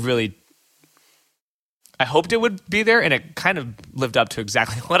that I hoped it would be there, and it kind of lived up to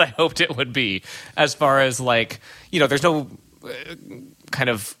exactly what I hoped it would be, as far as, like, there's no kind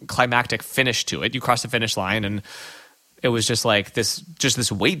of climactic finish to it. You cross the finish line and it was just like this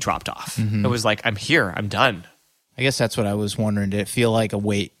weight dropped off. Mm-hmm. It was like, I'm here, I'm done. I guess that's what I was wondering. Did it feel like a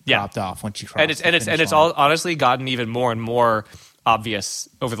weight dropped off once you crossed? And it's all honestly gotten even more and more obvious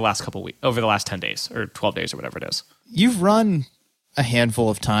over the last couple weeks, over the last 10 days or 12 days or whatever it is. You've run a handful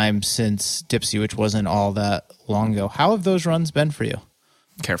of times since Dipsy, which wasn't all that long ago. How have those runs been for you?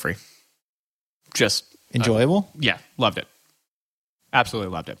 Carefree. Just enjoyable? Yeah, loved it.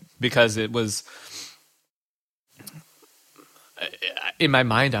 Absolutely loved it. Because it was, in my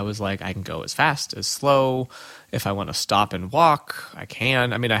mind, I was like, I can go as fast, as slow. If I want to stop and walk, I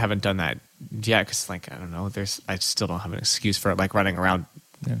can. I mean, I haven't done that yet because, like, I don't know. I still don't have an excuse for like running around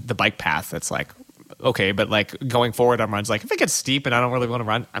the bike path. That's like, okay, but like going forward on runs, like if it gets steep and I don't really want to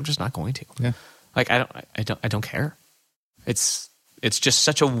run, I'm just not going to. Yeah. Like I don't care. It's just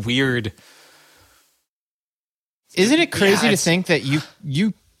such a weird. Isn't it crazy to think that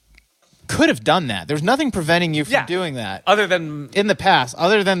you could have done that? There's nothing preventing you from doing that, other than in the past,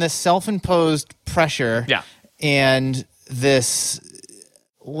 other than this self-imposed pressure. Yeah. And this,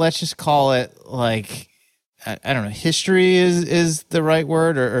 let's just call it like, I don't know, history is the right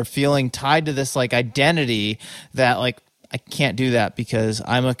word, or feeling tied to this like identity that like, I can't do that because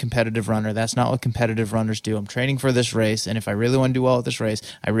I'm a competitive runner. That's not what competitive runners do. I'm training for this race, and if I really want to do well at this race,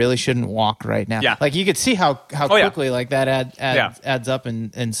 I really shouldn't walk right now. Yeah. Like you could see how quickly like that adds up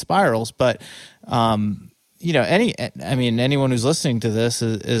and spirals. But you know, anyone who's listening to this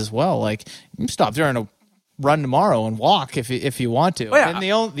as well, like you can stop during a run tomorrow and walk if you want to. And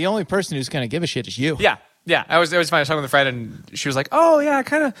the only person who's going to give a shit is you. Yeah. Yeah, it was fine. I was talking with a friend, and she was like, "Oh yeah, I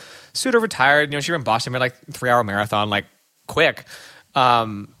kind of pseudo retired. You know, she ran Boston, ran like 3-hour marathon, like quick,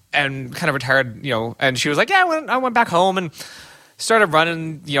 and kind of retired. You know, and she was like, "Yeah, I went back home and started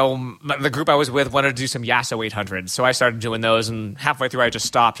running. You know, the group I was with wanted to do some Yasso 800, so I started doing those. And halfway through, I just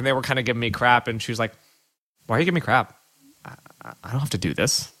stopped, and they were kind of giving me crap. And she was like, "Why are you giving me crap? I don't have to do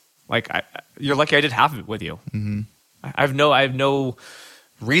this. Like, you're lucky I did half of it with you. Mm-hmm. I have no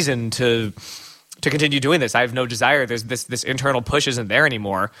reason to continue doing this. I have no desire. There's this internal push isn't there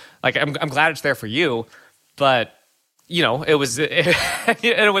anymore. Like I'm glad it's there for you, but you know, it was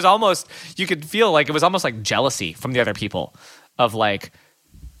almost, you could feel like it was almost like jealousy from the other people of like,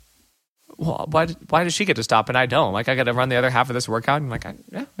 well, why does she get to stop and I don't? Like I got to run the other half of this workout, and like I'm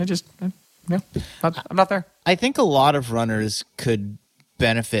not there. I think a lot of runners could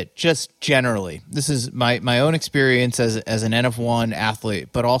benefit just generally. This is my own experience as an NF1 athlete,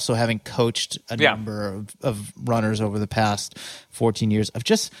 but also having coached a number of runners over the past 14 years of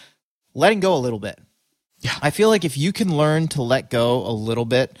just letting go a little bit. Yeah. I feel like if you can learn to let go a little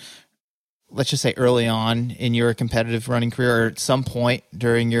bit, let's just say early on in your competitive running career or at some point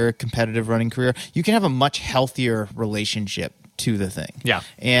during your competitive running career, you can have a much healthier relationship to the thing. Yeah.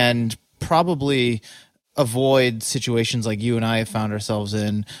 And probably avoid situations like you and I have found ourselves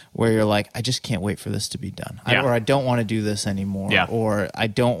in where you're like, I just can't wait for this to be done. Or I don't want to do this anymore. Yeah. Or I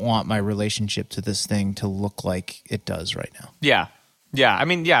don't want my relationship to this thing to look like it does right now. Yeah. Yeah. I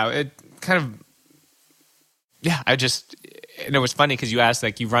mean, yeah, it kind of, and it was funny because you asked,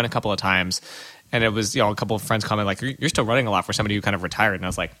 like, you run a couple of times, and it was, you know, a couple of friends comment, like, you're still running a lot for somebody who kind of retired. And I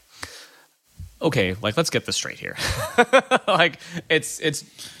was like, okay, like, let's get this straight here. Like, it's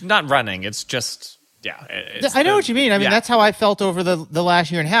not running. It's just, I know what you mean. I mean, that's how I felt over the last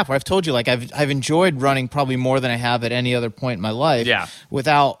year and a half, where I've told you, like, I've enjoyed running probably more than I have at any other point in my life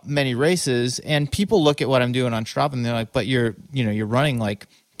without many races. And people look at what I'm doing on Strava and they're like, but you're running like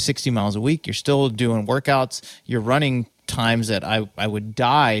 60 miles a week. You're still doing workouts. You're running times that I would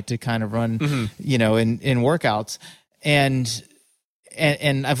die to kind of run, you know, in workouts. And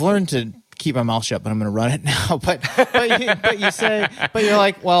I've learned to keep my mouth shut, but I'm going to run it now. But you're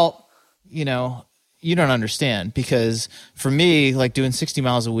like, well, you know, you don't understand, because for me, like doing 60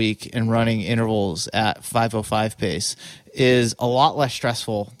 miles a week and running intervals at 5:05 pace is a lot less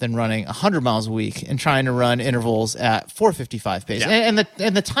stressful than running 100 miles a week and trying to run intervals at 4:55 pace. And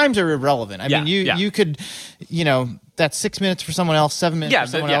the times are irrelevant. I mean, you could, you know, that's 6 minutes for someone else, 7 minutes for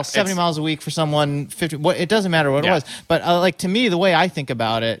someone else, 70 miles a week for someone, 50. It doesn't matter what it was. But like, to me, the way I think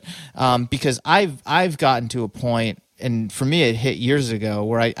about it, because I've gotten to a point, and for me, it hit years ago,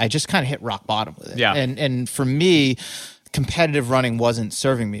 where I just kind of hit rock bottom with it. Yeah. And for me, competitive running wasn't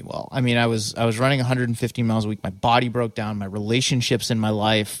serving me well. I mean, I was running 150 miles a week. My body broke down. My relationships in my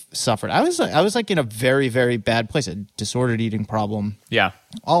life suffered. I was like in a very, very bad place. A disordered eating problem. Yeah.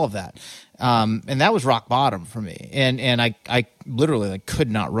 All of that. And that was rock bottom for me. And I literally like could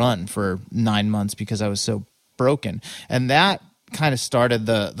not run for 9 months because I was so broken. And that kind of started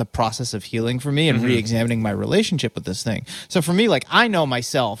the process of healing for me and re-examining my relationship with this thing. So for me, like, I know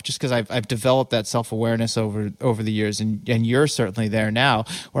myself just because I've developed that self-awareness over the years, and you're certainly there now,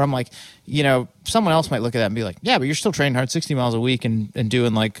 where I'm like, you know, someone else might look at that and be like, yeah, but you're still training hard 60 miles a week and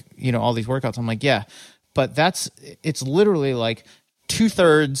doing, like, you know, all these workouts. I'm like, yeah, but it's literally like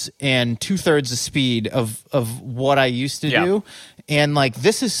 2/3 and 2/3 the speed of what I used to do. And like,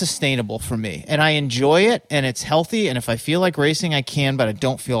 this is sustainable for me and I enjoy it and it's healthy. And if I feel like racing, I can, but I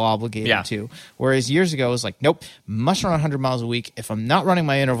don't feel obligated to. Whereas years ago, it was like, nope, must run 100 miles a week. If I'm not running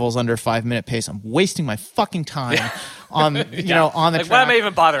my intervals under 5-minute pace, I'm wasting my fucking time on, you know, on the like, track. why am I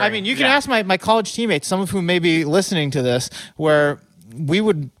even bothering? I mean, you can ask my college teammates, some of whom may be listening to this, where we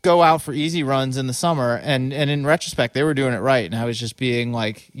would go out for easy runs in the summer, and in retrospect, they were doing it right, and I was just being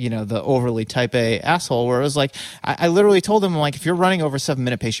like, you know, the overly type A asshole, where it was like, I literally told them, like, if you're running over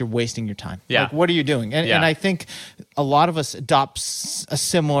 7-minute pace, you're wasting your time. Like, what are you doing? And I think a lot of us adopt a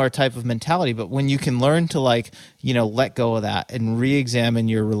similar type of mentality, but when you can learn to, like, you know, let go of that and re-examine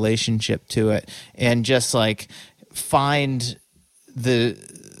your relationship to it and just, like, find the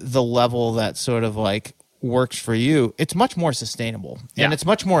level that sort of, like, works for you, it's much more sustainable and it's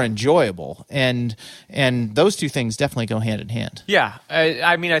much more enjoyable, and those two things definitely go hand in hand.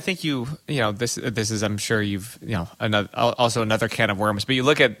 I mean, I think you know, this is, I'm sure you've, you know, another can of worms, but you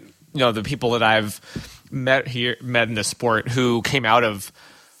look at, you know, the people that I've met in the sport who came out of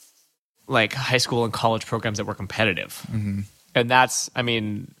like high school and college programs that were competitive, and that's, I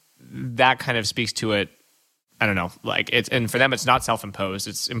mean, that kind of speaks to it. I don't know, like, it's, and for them it's not self-imposed,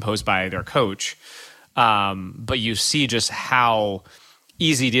 it's imposed by their coach. But you see just how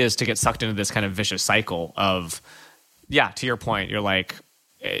easy it is to get sucked into this kind of vicious cycle of, to your point, you're like,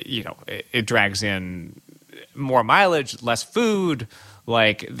 you know, it drags in more mileage, less food,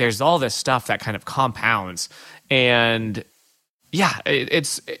 like there's all this stuff that kind of compounds. And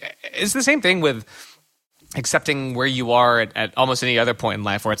it's the same thing with accepting where you are at almost any other point in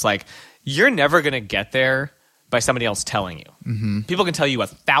life, where it's like, you're never going to get there by somebody else telling you. People can tell you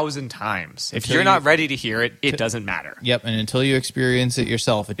 1,000 times. If you're not ready to hear it, it doesn't matter. Yep, and until you experience it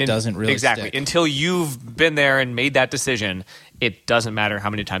yourself, it doesn't really stick. Until you've been there and made that decision, it doesn't matter how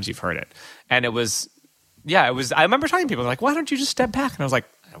many times you've heard it. And it was, I remember talking to people, like, why don't you just step back? And I was like,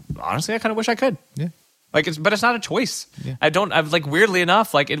 honestly, I kind of wish I could. Yeah. Like, but it's not a choice. Yeah. I've like, weirdly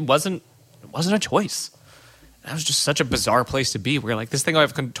enough, like, it wasn't a choice. That was just such a bizarre place to be, where like, this thing I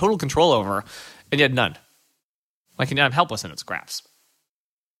have total control over, and yet none. Like, I'm helpless in its grasp.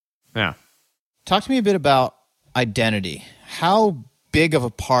 Yeah. Talk to me a bit about identity. How big of a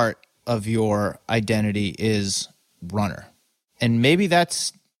part of your identity is runner? And maybe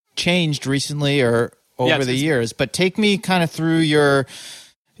that's changed recently or over the years, but take me kind of through your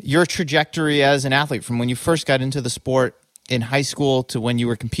trajectory as an athlete, from when you first got into the sport in high school to when you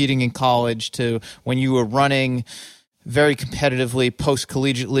were competing in college to when you were running very competitively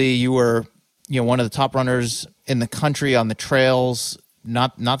post-collegiately. You were, you know, one of the top runners in the country on the trails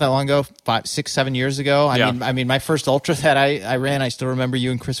not that long ago, 5, 6, 7 years ago. I mean, my first ultra that I ran, I still remember you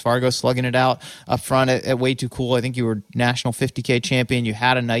and Chris Fargo slugging it out up front at Way Too Cool. I think you were national 50K champion. You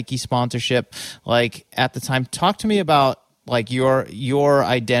had a Nike sponsorship, like, at the time. Talk to me about, like, your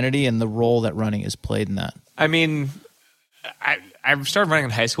identity and the role that running has played in that. I mean, I started running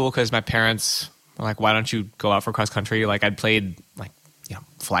in high school because my parents were like, why don't you go out for cross country? Like, I'd played, like, you know,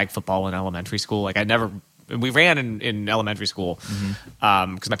 flag football in elementary school. Like, we ran in elementary school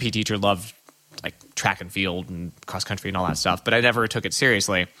because my PE teacher loved, like, track and field and cross country and all that stuff, but I never took it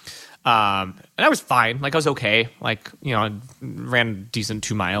seriously. And I was fine. Like, I was okay. Like, you know, I ran a decent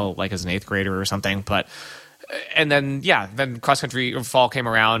 2-mile, like, as an 8th grader or something. But, and then cross country fall came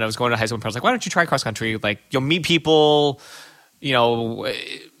around. I was going to high school and I was like, why don't you try cross country? Like, you'll meet people, you know,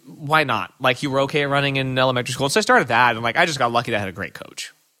 why not? Like, you were okay at running in elementary school. So I started that, and like, I just got lucky that I had a great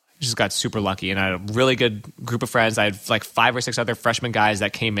coach. I just got super lucky, and I had a really good group of friends. I had like 5 or 6 other freshman guys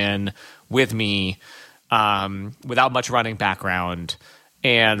that came in with me without much running background,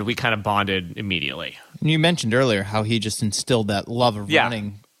 and we kind of bonded immediately. And you mentioned earlier how he just instilled that love of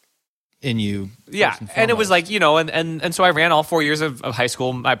running in you. Yeah, and it was like, you know, and so I ran all 4 years of high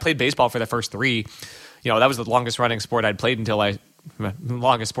school. I played baseball for the first 3. You know, that was the longest running sport I'd played until I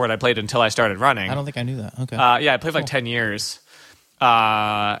started running. I don't think I knew that. Okay. I played for like 10 years.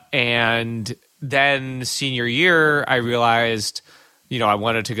 And then senior year, I realized, you know, I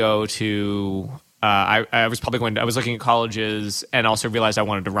wanted to go to, I was looking at colleges, and also realized I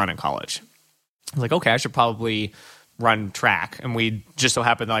wanted to run in college. I was like, okay, I should probably run track. And we just so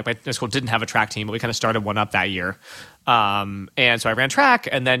happened that, like, my school didn't have a track team, but we kind of started one up that year. And so I ran track,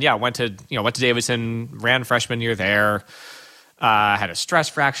 and then, went to Davidson, ran freshman year there. Had a stress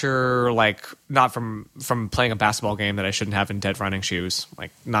fracture, like not from playing a basketball game that I shouldn't have in dead running shoes,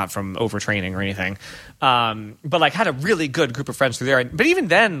 like not from overtraining or anything. But like had a really good group of friends through there. But even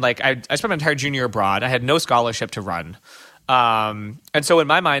then, like I spent my entire junior year abroad. I had no scholarship to run. And so in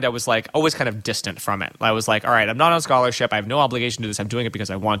my mind, I was like always kind of distant from it. I was like, all right, I'm not on scholarship. I have no obligation to this. I'm doing it because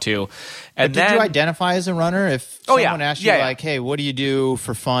I want to. And did you identify as a runner? If someone asked you like, hey, what do you do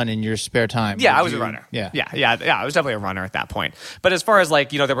for fun in your spare time? Yeah, I was a runner. Yeah. I was definitely a runner at that point. But as far as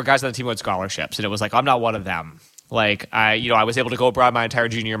like, there were guys on the team with scholarships and it was like, I'm not one of them. Like I was able to go abroad my entire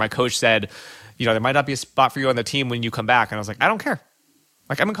junior year. My coach said, there might not be a spot for you on the team when you come back. And I was like, I don't care.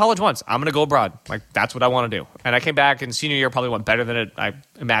 Like, I'm in college once. I'm going to go abroad. Like, that's what I want to do. And I came back, and senior year probably went better than I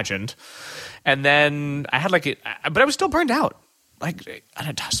imagined. And then I had, but I was still burned out. Like,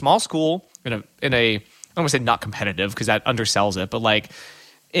 at a small school, in a I don't want to say not competitive, because that undersells it, but, like,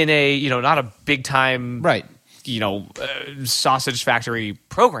 in a, not a big-time, right, sausage factory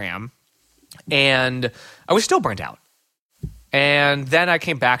program. And I was still burned out. And then I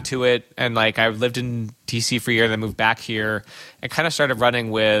came back to it, and like I lived in DC for a year, and then moved back here, and kind of started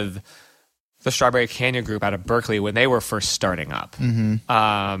running with the Strawberry Canyon group out of Berkeley when they were first starting up.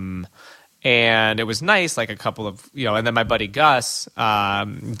 Mm-hmm. And it was nice, like a couple of and then my buddy Gus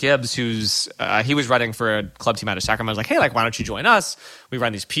Gibbs, who's he was running for a club team out of Sacramento. I was like, hey, like why don't you join us? We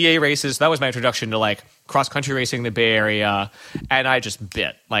run these PA races. So that was my introduction to like cross country racing in the Bay Area, and I just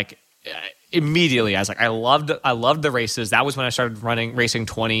bit like. Immediately, I was like, I loved the races. That was when I started racing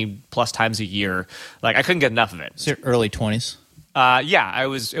 20 plus times a year. Like I couldn't get enough of it. So early 20s.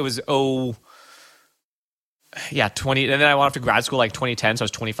 It was 20, and then I went off to grad school like 2010, so I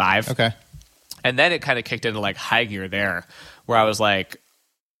was 25. Okay. And then it kind of kicked into like high gear there, where I was like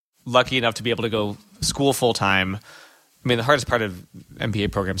lucky enough to be able to go school full time. I mean, the hardest part of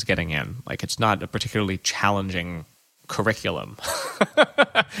MBA programs is getting in. Like it's not a particularly challenging curriculum.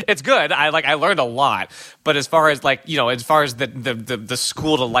 It's good. I learned a lot, but as far as the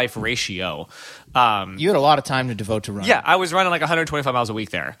school to life ratio, you had a lot of time to devote to running. Yeah, I was running like 125 miles a week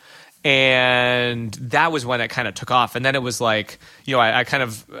there. And that was when it kind of took off. And then it was like, I kind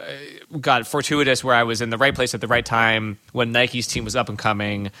of got fortuitous where I was in the right place at the right time when Nike's team was up and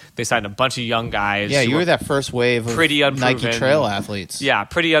coming. They signed a bunch of young guys. Yeah, you were that first wave of pretty unproven Nike trail athletes. Yeah,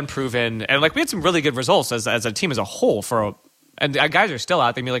 pretty unproven. And like we had some really good results as a team as a whole and guys are still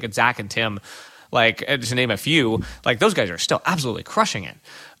out there. I mean, like at Zach and Tim, like to name a few, like those guys are still absolutely crushing it.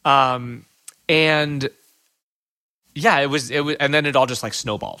 And yeah, it was, and then it all just like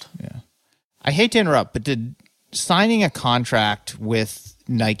snowballed. Yeah. I hate to interrupt, but did signing a contract with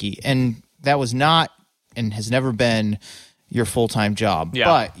Nike, and that was not and has never been your full-time job,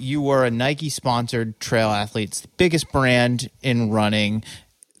 but you were a Nike-sponsored trail athlete, it's the biggest brand in running,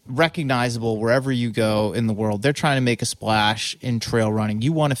 recognizable wherever you go in the world. They're trying to make a splash in trail running.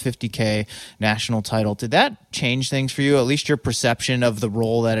 You won a 50K national title. Did that change things for you, at least your perception of the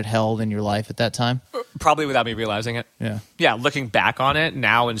role that it held in your life at that time? Probably without me realizing it. Yeah. Yeah, looking back on it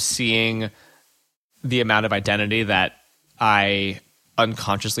now and seeing the amount of identity that I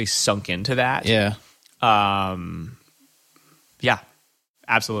unconsciously sunk into that. Yeah. Yeah,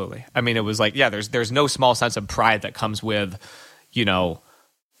 absolutely. I mean, it was like, there's no small sense of pride that comes with,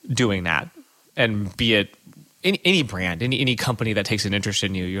 doing that. And be it any brand, any company that takes an interest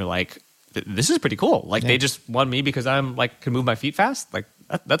in you, you're like, this is pretty cool. Like they just won me because I'm like can move my feet fast. Like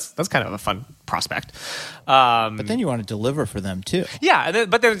that's kind of a fun prospect. But then you want to deliver for them too. Yeah, then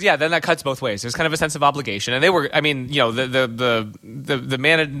that cuts both ways. There's kind of a sense of obligation, and they were. I mean, the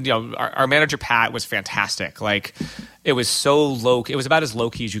man, our manager Pat was fantastic. Like it was so low. It was about as low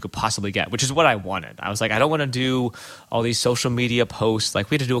key as you could possibly get, which is what I wanted. I was like, I don't want to do all these social media posts. Like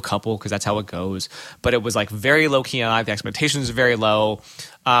we had to do a couple because that's how it goes. But it was like very low key on. The expectations were very low,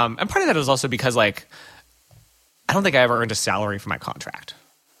 and part of that was also because like I don't think I ever earned a salary for my contract.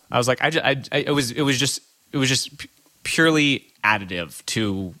 I was like, it was just purely additive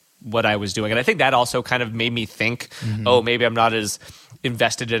to what I was doing, and I think that also kind of made me think, oh, maybe I'm not as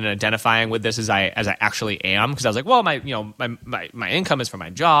invested in identifying with this as I actually am, because I was like, well, my income is from my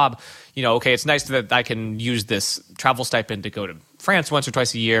job. Okay, it's nice that I can use this travel stipend to go to France once or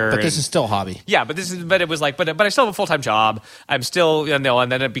twice a year. But this is still a hobby. Yeah, but it was like, but I still have a full time job. I'm still, and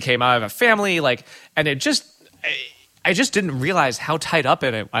then it became I have a family, like, and it just. I just didn't realize how tied up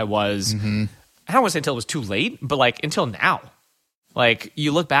in it I was. Mm-hmm. I don't want to say until it was too late, but like until now. Like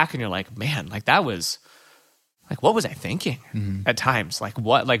you look back and you're like, man, like that was like, what was I thinking at times? Like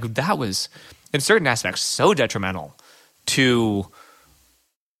what, like that was in certain aspects so detrimental to,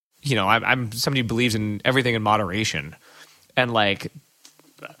 I'm somebody who believes in everything in moderation. And like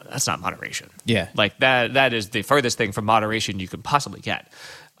that's not moderation. Yeah. Like that is the furthest thing from moderation you could possibly get.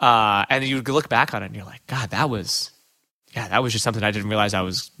 And you look back on it and you're like, God, that was just something I didn't realize I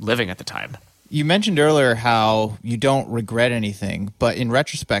was living at the time. You mentioned earlier how you don't regret anything, but in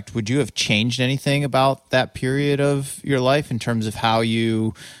retrospect, would you have changed anything about that period of your life in terms of how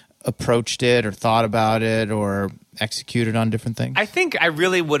you approached it or thought about it or executed on different things? I think I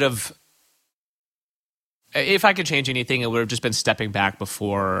really would have, if I could change anything, it would have just been stepping back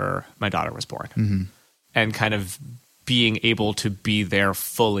before my daughter was born and kind of being able to be there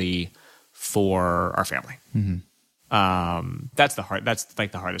fully for our family. That's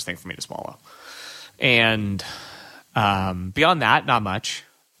like the hardest thing for me to swallow. And beyond that, not much.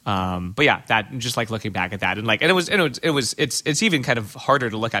 But yeah, that just like looking back at that and it's even kind of harder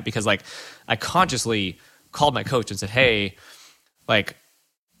to look at because like I consciously called my coach and said, hey, like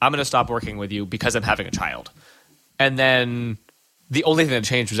I'm going to stop working with you because I'm having a child. And then the only thing that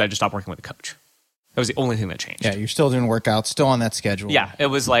changed was I just stopped working with the coach. That was the only thing that changed. Yeah, you're still doing workouts, still on that schedule. Yeah, it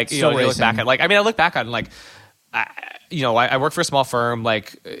was like, you look back at I look back on like, I work for a small firm,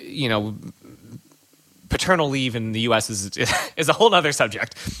 like, paternal leave in the U.S. is a whole other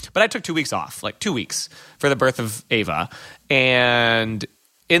subject. But I took 2 weeks off, like 2 weeks for the birth of Ava. And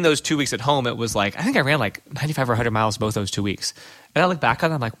in those 2 weeks at home, it was like, I think I ran like 95 or 100 miles both those 2 weeks. And I look back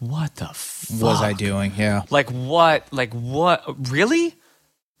on it, I'm like, what the fuck was I doing? Yeah. Like what, really?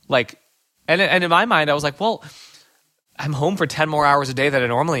 Like, and in my mind, I was like, well, I'm home for 10 more hours a day than I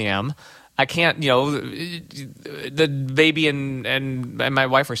normally am. I can't, the baby and my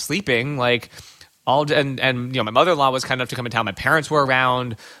wife are sleeping, like, and my mother-in-law was kind enough to come in town. My parents were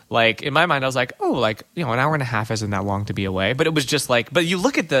around. Like in my mind, I was like, oh, like an hour and a half isn't that long to be away. But it was just like, but you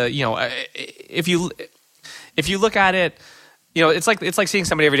look at the, if you look at it, it's like seeing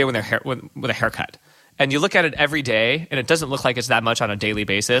somebody every day with a haircut, and you look at it every day, and it doesn't look like it's that much on a daily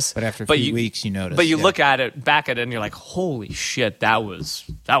basis. But after a few weeks, you notice. But you look at it back at it, and you're like, holy shit, that was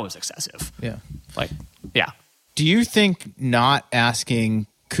excessive. Yeah. Like, yeah. Do you think not asking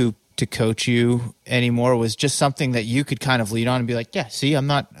Coop to coach you anymore was just something that you could kind of lead on and be like, yeah, see, I'm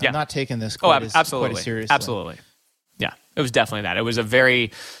not taking this quite as seriously. Absolutely. Yeah, it was definitely that. It was a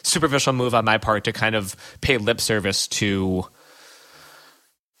very superficial move on my part to kind of pay lip service to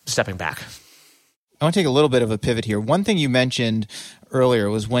stepping back. I want to take a little bit of a pivot here. One thing you mentioned earlier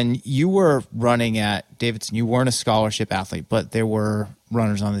was when you were running at Davidson, you weren't a scholarship athlete, but there were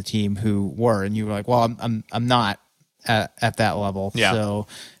runners on the team who were, and you were like, well, I'm not at that level. Yeah. So,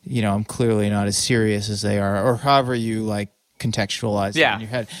 I'm clearly not as serious as they are, or however you like contextualize it in your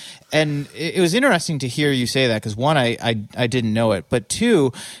head. And it was interesting to hear you say that because one, I didn't know it, but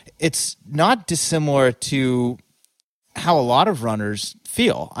two, it's not dissimilar to how a lot of runners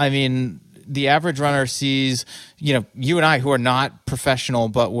feel. I mean, the average runner sees, you and I who are not professional,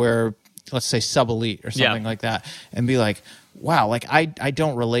 but we're, let's say, sub-elite or something like that, and be like, wow, like I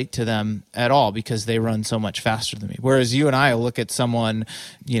don't relate to them at all because they run so much faster than me. Whereas you and I look at someone,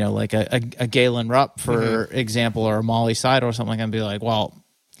 like a Galen Rupp, for example, or a Molly Seidel or something like that, and be like, well,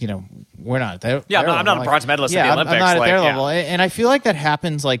 we're not at their level. I'm not a bronze medalist in the Olympics. I'm not at their level. And I feel like that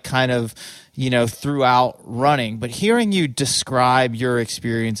happens like kind of, throughout running. But hearing you describe your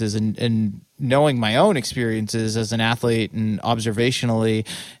experiences and knowing my own experiences as an athlete and observationally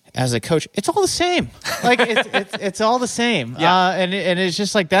as a coach, it's all the same. Like it's all the same. And it's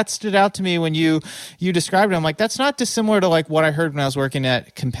just like that stood out to me when you described it. I'm like, that's not dissimilar to like what I heard when I was working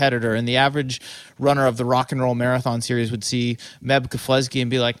at Competitor, and the average runner of the Rock and Roll Marathon series would see Meb Keflezighi and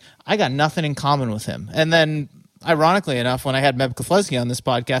be like, I got nothing in common with him. And then ironically enough, when I had Meb Keflezighi on this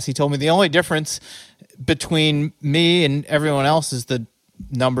podcast, he told me the only difference between me and everyone else is the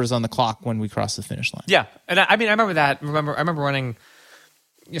numbers on the clock when we cross the finish line. Yeah. And I remember that. I remember running,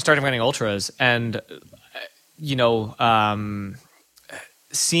 starting running ultras, and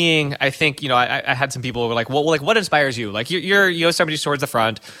seeing, I think, I had some people who were like, well, like, what inspires you? Like, you're somebody towards the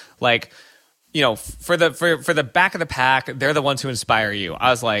front, like, for the back of the pack, they're the ones who inspire you. I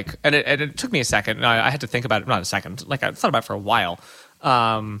was like, and it took me a second. I had to think about it, not a second. Like, I thought about it for a while,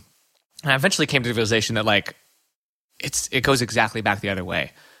 and I eventually came to the realization that like it goes exactly back the other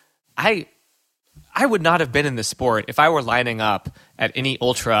way. I would not have been in this sport if I were lining up at any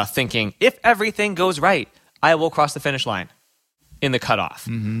ultra thinking, if everything goes right, I will cross the finish line in the cutoff.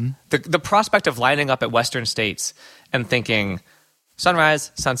 Mm-hmm. The prospect of lining up at Western States and thinking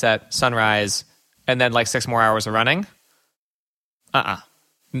sunrise, sunset, sunrise, and then like 6 more hours of running,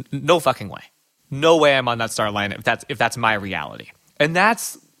 no fucking way. No way I'm on that start line if that's my reality.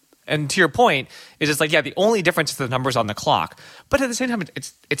 And to your point, it's just like, yeah, the only difference is the numbers on the clock. But at the same time,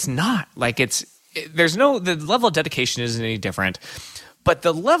 it's not. Like, the level of dedication isn't any different. But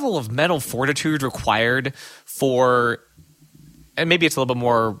the level of mental fortitude required for, and maybe it's a little bit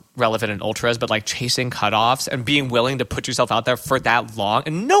more relevant in ultras, but like chasing cutoffs and being willing to put yourself out there for that long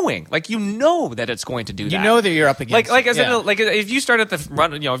and knowing, like, that it's going to do that. You know that you're up against if you start at the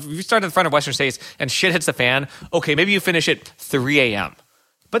front, if you start at the front of Western States and shit hits the fan, okay, maybe you finish at 3 a.m.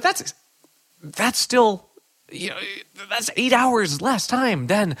 But that's still, that's 8 hours less time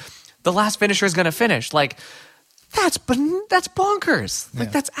than the last finisher is going to finish. Like, that's bonkers.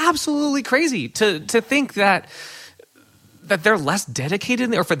 Like, that's absolutely crazy to think that they're less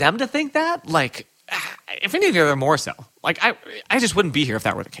dedicated, or for them to think that. Like, if anything, they're more so. Like, I just wouldn't be here if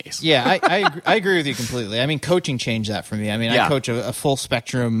that were the case. Yeah, I agree with you completely. I mean, coaching changed that for me. I mean, I coach a full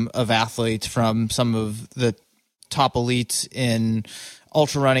spectrum of athletes, from some of the top elites in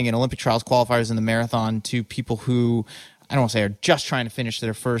ultra running and Olympic trials qualifiers in the marathon to people who, I don't want to say are just trying to finish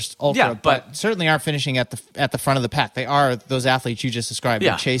their first ultra, but certainly aren't finishing at the front of the pack. They are those athletes you just described,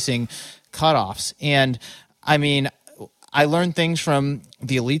 chasing cutoffs. And I mean, I learned things from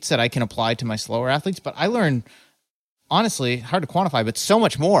the elites that I can apply to my slower athletes, but I learned, honestly, hard to quantify, but so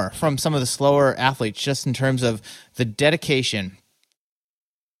much more from some of the slower athletes, just in terms of the dedication,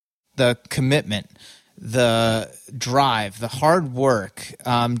 the commitment, the drive, the hard work,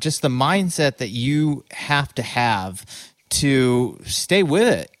 just the mindset that you have to stay with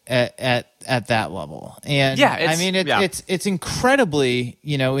it at that level. And it's incredibly,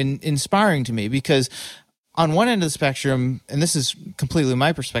 inspiring to me, because on one end of the spectrum, and this is completely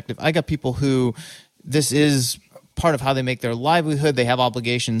my perspective, I got people who this is part of how they make their livelihood. They have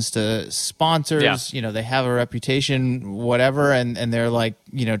obligations to sponsors, they have a reputation, whatever, and they're like,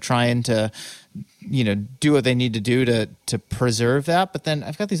 trying to, do what they need to do to preserve that. But then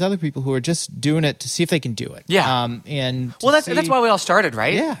I've got these other people who are just doing it to see if they can do it. Yeah. That's why we all started,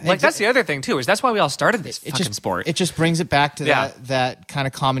 right? Yeah. That's the other thing too, is that's why we all started this sport. It just brings it back to that kind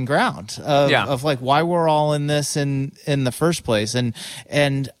of common ground of like why we're all in this in the first place.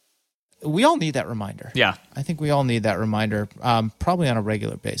 And we all need that reminder. Yeah. I think we all need that reminder, probably on a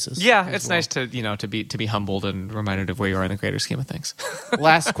regular basis. Yeah, it's nice to be humbled and reminded of where you are in the greater scheme of things.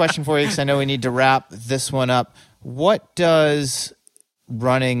 Last question for you, because I know we need to wrap this one up. What does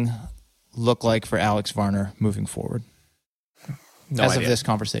running look like for Alex Varner moving forward? No as idea. Of this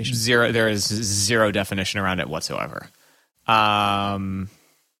conversation? There is zero definition around it whatsoever. Like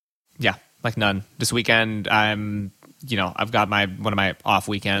none. This weekend, I've got one of my off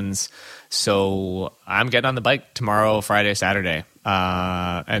weekends, so I'm getting on the bike tomorrow, Friday, Saturday,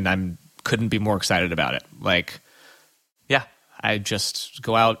 and couldn't be more excited about it. Like, I just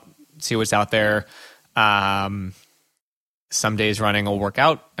go out, see what's out there. Some days running will work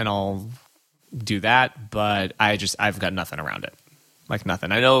out, and I'll do that, but I've got nothing around it, like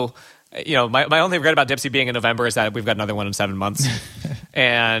nothing. I know. My only regret about Dipsy being in November is that we've got another one in 7 months.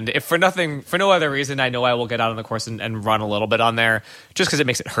 And if for no other reason, I know I will get out on the course and run a little bit on there, just because it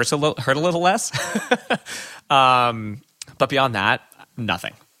makes it hurt a little less. But beyond that,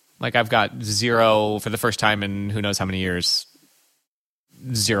 nothing. Like, I've got zero, for the first time in who knows how many years,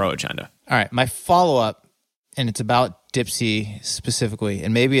 zero agenda. All right. My follow-up, and it's about Dipsy specifically,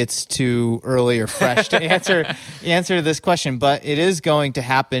 and maybe it's too early or fresh to answer this question, but it is going to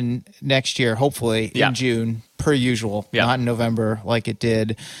happen next year, hopefully in June, per usual, not in November like it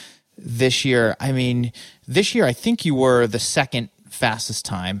did this year. I mean, this year I think you were the second fastest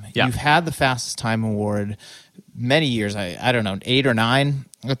time. You've had the fastest time award many years. I don't know, 8 or 9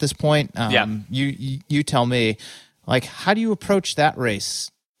 at this point. You tell me, like, how do you approach that race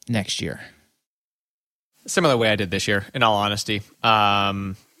next year? Similar way I did this year, in all honesty.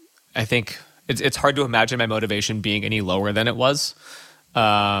 I think it's hard to imagine my motivation being any lower than it was.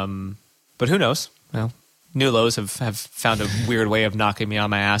 But who knows? Well, new lows have found a weird way of knocking me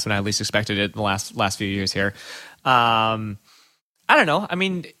on my ass when I least expected it in the last few years here. I don't know. I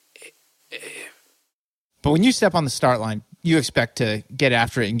mean, but when you step on the start line, you expect to get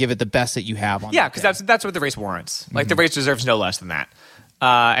after it and give it the best that you have on. Yeah, because that's what the race warrants. Like, the race deserves no less than that.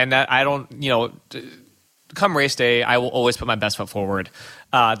 And that I don't, come race day, I will always put my best foot forward.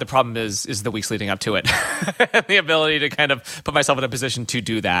 The problem is the weeks leading up to it, the ability to kind of put myself in a position to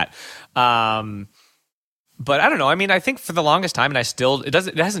do that. But I don't know. I mean, I think for the longest time, and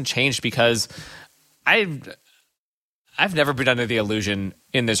it hasn't changed, because I've never been under the illusion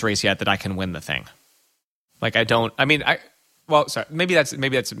in this race yet that I can win the thing. Like, I don't. I mean, well, sorry, maybe that's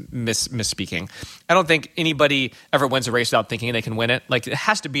misspeaking. I don't think anybody ever wins a race without thinking they can win it. Like, it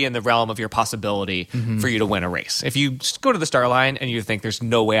has to be in the realm of your possibility for you to win a race. If you go to the start line and you think there's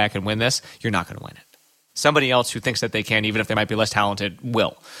no way I can win this, you're not going to win it. Somebody else who thinks that they can, even if they might be less talented,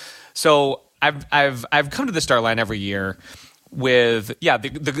 will. So I've come to the start line every year with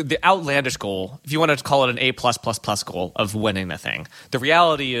the outlandish goal, if you want to call it an A+++ goal of winning the thing. The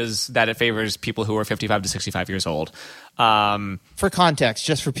reality is that it favors people who are 55 to 65 years old. For context,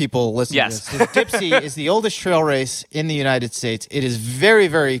 just for people listening Yes. to this, Dipsea is the oldest trail race in the United States. It is very,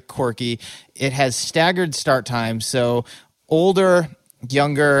 very quirky. It has staggered start times, so older,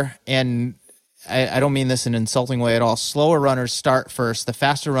 younger, and I don't mean this in an insulting way at all. Slower runners start first. The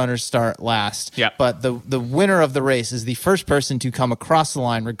faster runners start last. Yeah. But the winner of the race is the first person to come across the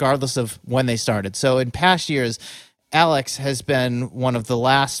line, regardless of when they started. So in past years, Alex has been one of the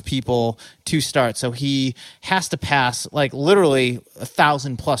last people to start. So he has to pass like literally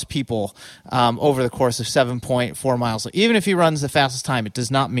 1,000+ people over the course of 7.4 miles. Even if he runs the fastest time, it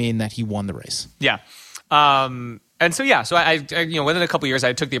does not mean that he won the race. Yeah. So I within a couple years,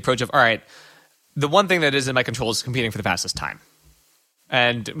 I took the approach of, all right, the one thing that is in my control is competing for the fastest time.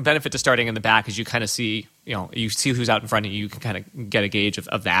 And benefit to starting in the back is you kind of see, you see who's out in front of you. You can kind of get a gauge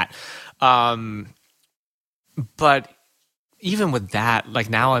of that. But even with that, like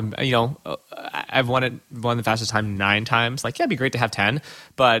now I've won the fastest time 9 times. Like, yeah, it'd be great to have 10,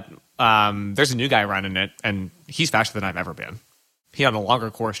 but there's a new guy running it, and he's faster than I've ever been. He on a longer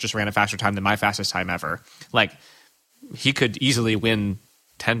course just ran a faster time than my fastest time ever. Like, he could easily win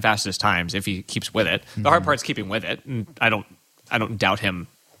 10 fastest times if he keeps with it. The hard part's keeping with it, and I don't doubt him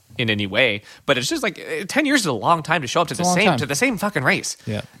in any way. But it's just like 10 years is a long time to show up to the same fucking race.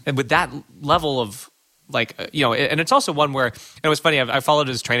 Yeah, and with that level of like and it's also one where, and it was funny. I followed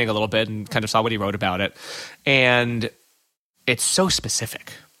his training a little bit and kind of saw what he wrote about it, and it's so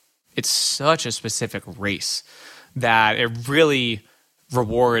specific. It's such a specific race that it really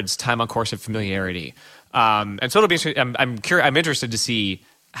rewards time on course and familiarity. And so it'll be interesting. I'm interested to see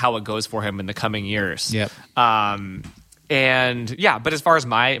how it goes for him in the coming years. Yep. But as far as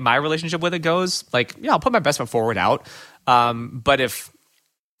my relationship with it goes, like, yeah, I'll put my best foot forward out. But if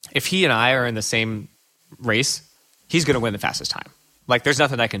he and I are in the same race, he's going to win the fastest time. Like, there's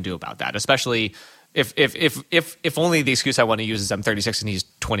nothing I can do about that, especially if only the excuse I want to use is I'm 36 and he's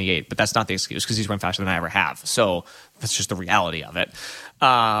 28, but that's not the excuse because he's run faster than I ever have. So that's just the reality of it.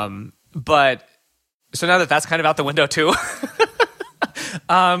 So now that's kind of out the window too.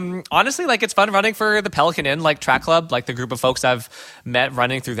 Honestly, like, it's fun running for the Pelican Inn, like, track club. Like, the group of folks I've met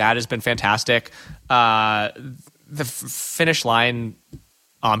running through that has been fantastic. The finish line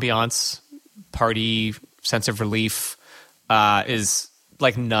ambiance, party, sense of relief is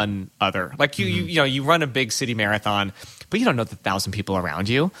like none other. Like, you run a big city marathon, but you don't know the 1,000 people around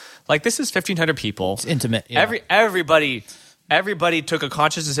you. Like, this is 1,500 people. It's intimate. Yeah. Everybody took a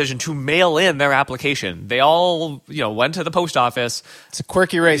conscious decision to mail in their application. They all, went to the post office. It's a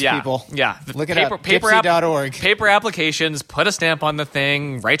quirky race, people. Yeah. Look it up, Dipsea.org. Paper applications, put a stamp on the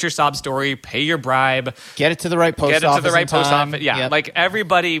thing, write your sob story, pay your bribe. Get it to the right post office. Yeah, yep. Like,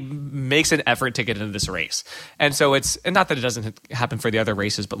 everybody makes an effort to get into this race. And so and not that it doesn't happen for the other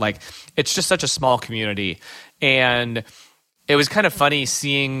races, but, like, it's just such a small community. And it was kind of funny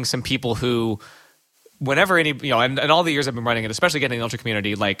seeing some people who, whenever and all the years I've been running it, especially getting the ultra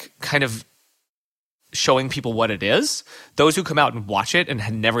community, like, kind of showing people what it is. Those who come out and watch it and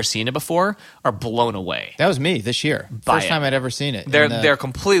had never seen it before are blown away. That was me this year. First time I'd ever seen it. They're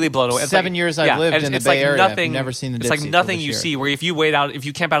completely blown away. 7 years I've lived in the Bay Area. I've never seen the Dipsea. It's like nothing you see where if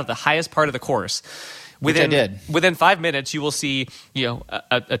you camp out at the highest part of the course, within 5 minutes, you will see,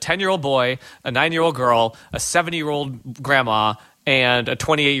 a 10-year-old boy, a 9-year-old girl, a 70-year-old grandma, and a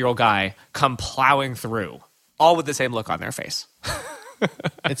 28-year-old guy come plowing through, all with the same look on their face.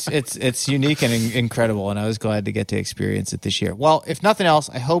 It's unique and incredible, and I was glad to get to experience it this year. Well, if nothing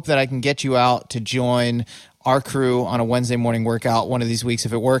else, I hope that I can get you out to join our crew on a Wednesday morning workout one of these weeks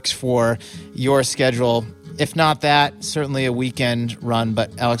if it works for your schedule. If not that, certainly a weekend run.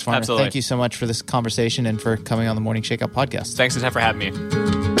 But Alex Varner, thank you so much for this conversation and for coming on the Morning Shakeout podcast. Thanks for having me.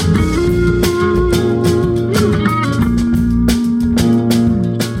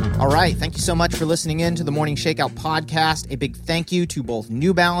 All right. Thank you so mumuch for listening in to the Morning Shakeout podcast. A big thank you to both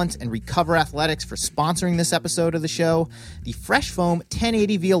New Balance and Recover Athletics for sponsoring this episode of the show. The Fresh Foam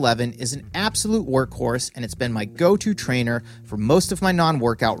 1080 V11 is an absolute workhorse, and it's been my go-to trainer for most of my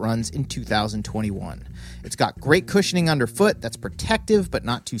non-workout runs in 2021. It's got great cushioning underfoot that's protective but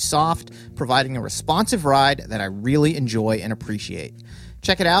not too soft, providing a responsive ride that I really enjoy and appreciate.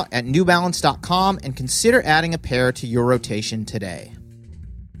 Check it out at newbalance.com and consider adding a pair to your rotation today.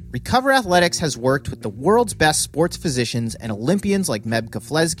 Recover Athletics has worked with the world's best sports physicians and Olympians like Meb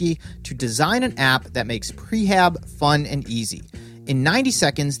Keflezighi to design an app that makes prehab fun and easy. In 90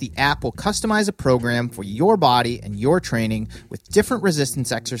 seconds, the app will customize a program for your body and your training with different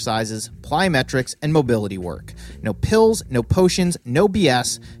resistance exercises, plyometrics, and mobility work. No pills, no potions, no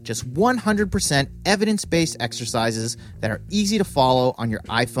BS, just 100% evidence-based exercises that are easy to follow on your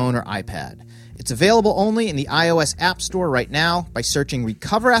iPhone or iPad. It's available only in the iOS App Store right now by searching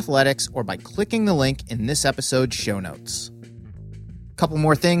Recover Athletics or by clicking the link in this episode's show notes. Couple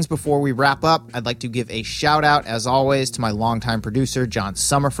more things before we wrap up. I'd like to give a shout out, as always, to my longtime producer, John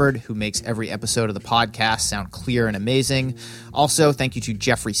Summerford, who makes every episode of the podcast sound clear and amazing. Also, thank you to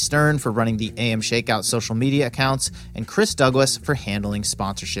Jeffrey Stern for running the AM Shakeout social media accounts, and Chris Douglas for handling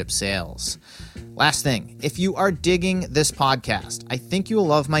sponsorship sales. Last thing, if you are digging this podcast, I think you will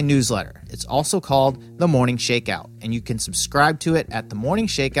love my newsletter. It's also called The Morning Shakeout, and you can subscribe to it at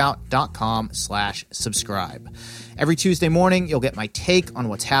themorningshakeout.com/subscribe. Every Tuesday morning, you'll get my take on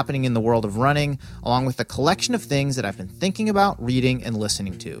what's happening in the world of running, along with a collection of things that I've been thinking about, reading, and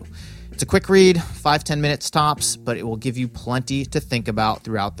listening to. It's a quick read, 5-10 minutes tops, but it will give you plenty to think about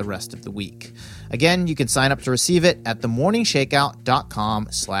throughout the rest of the week. Again, you can sign up to receive it at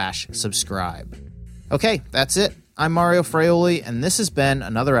themorningshakeout.com/subscribe. Okay, that's it. I'm Mario Fraioli, and this has been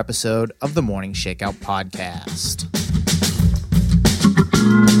another episode of the Morning Shakeout Podcast.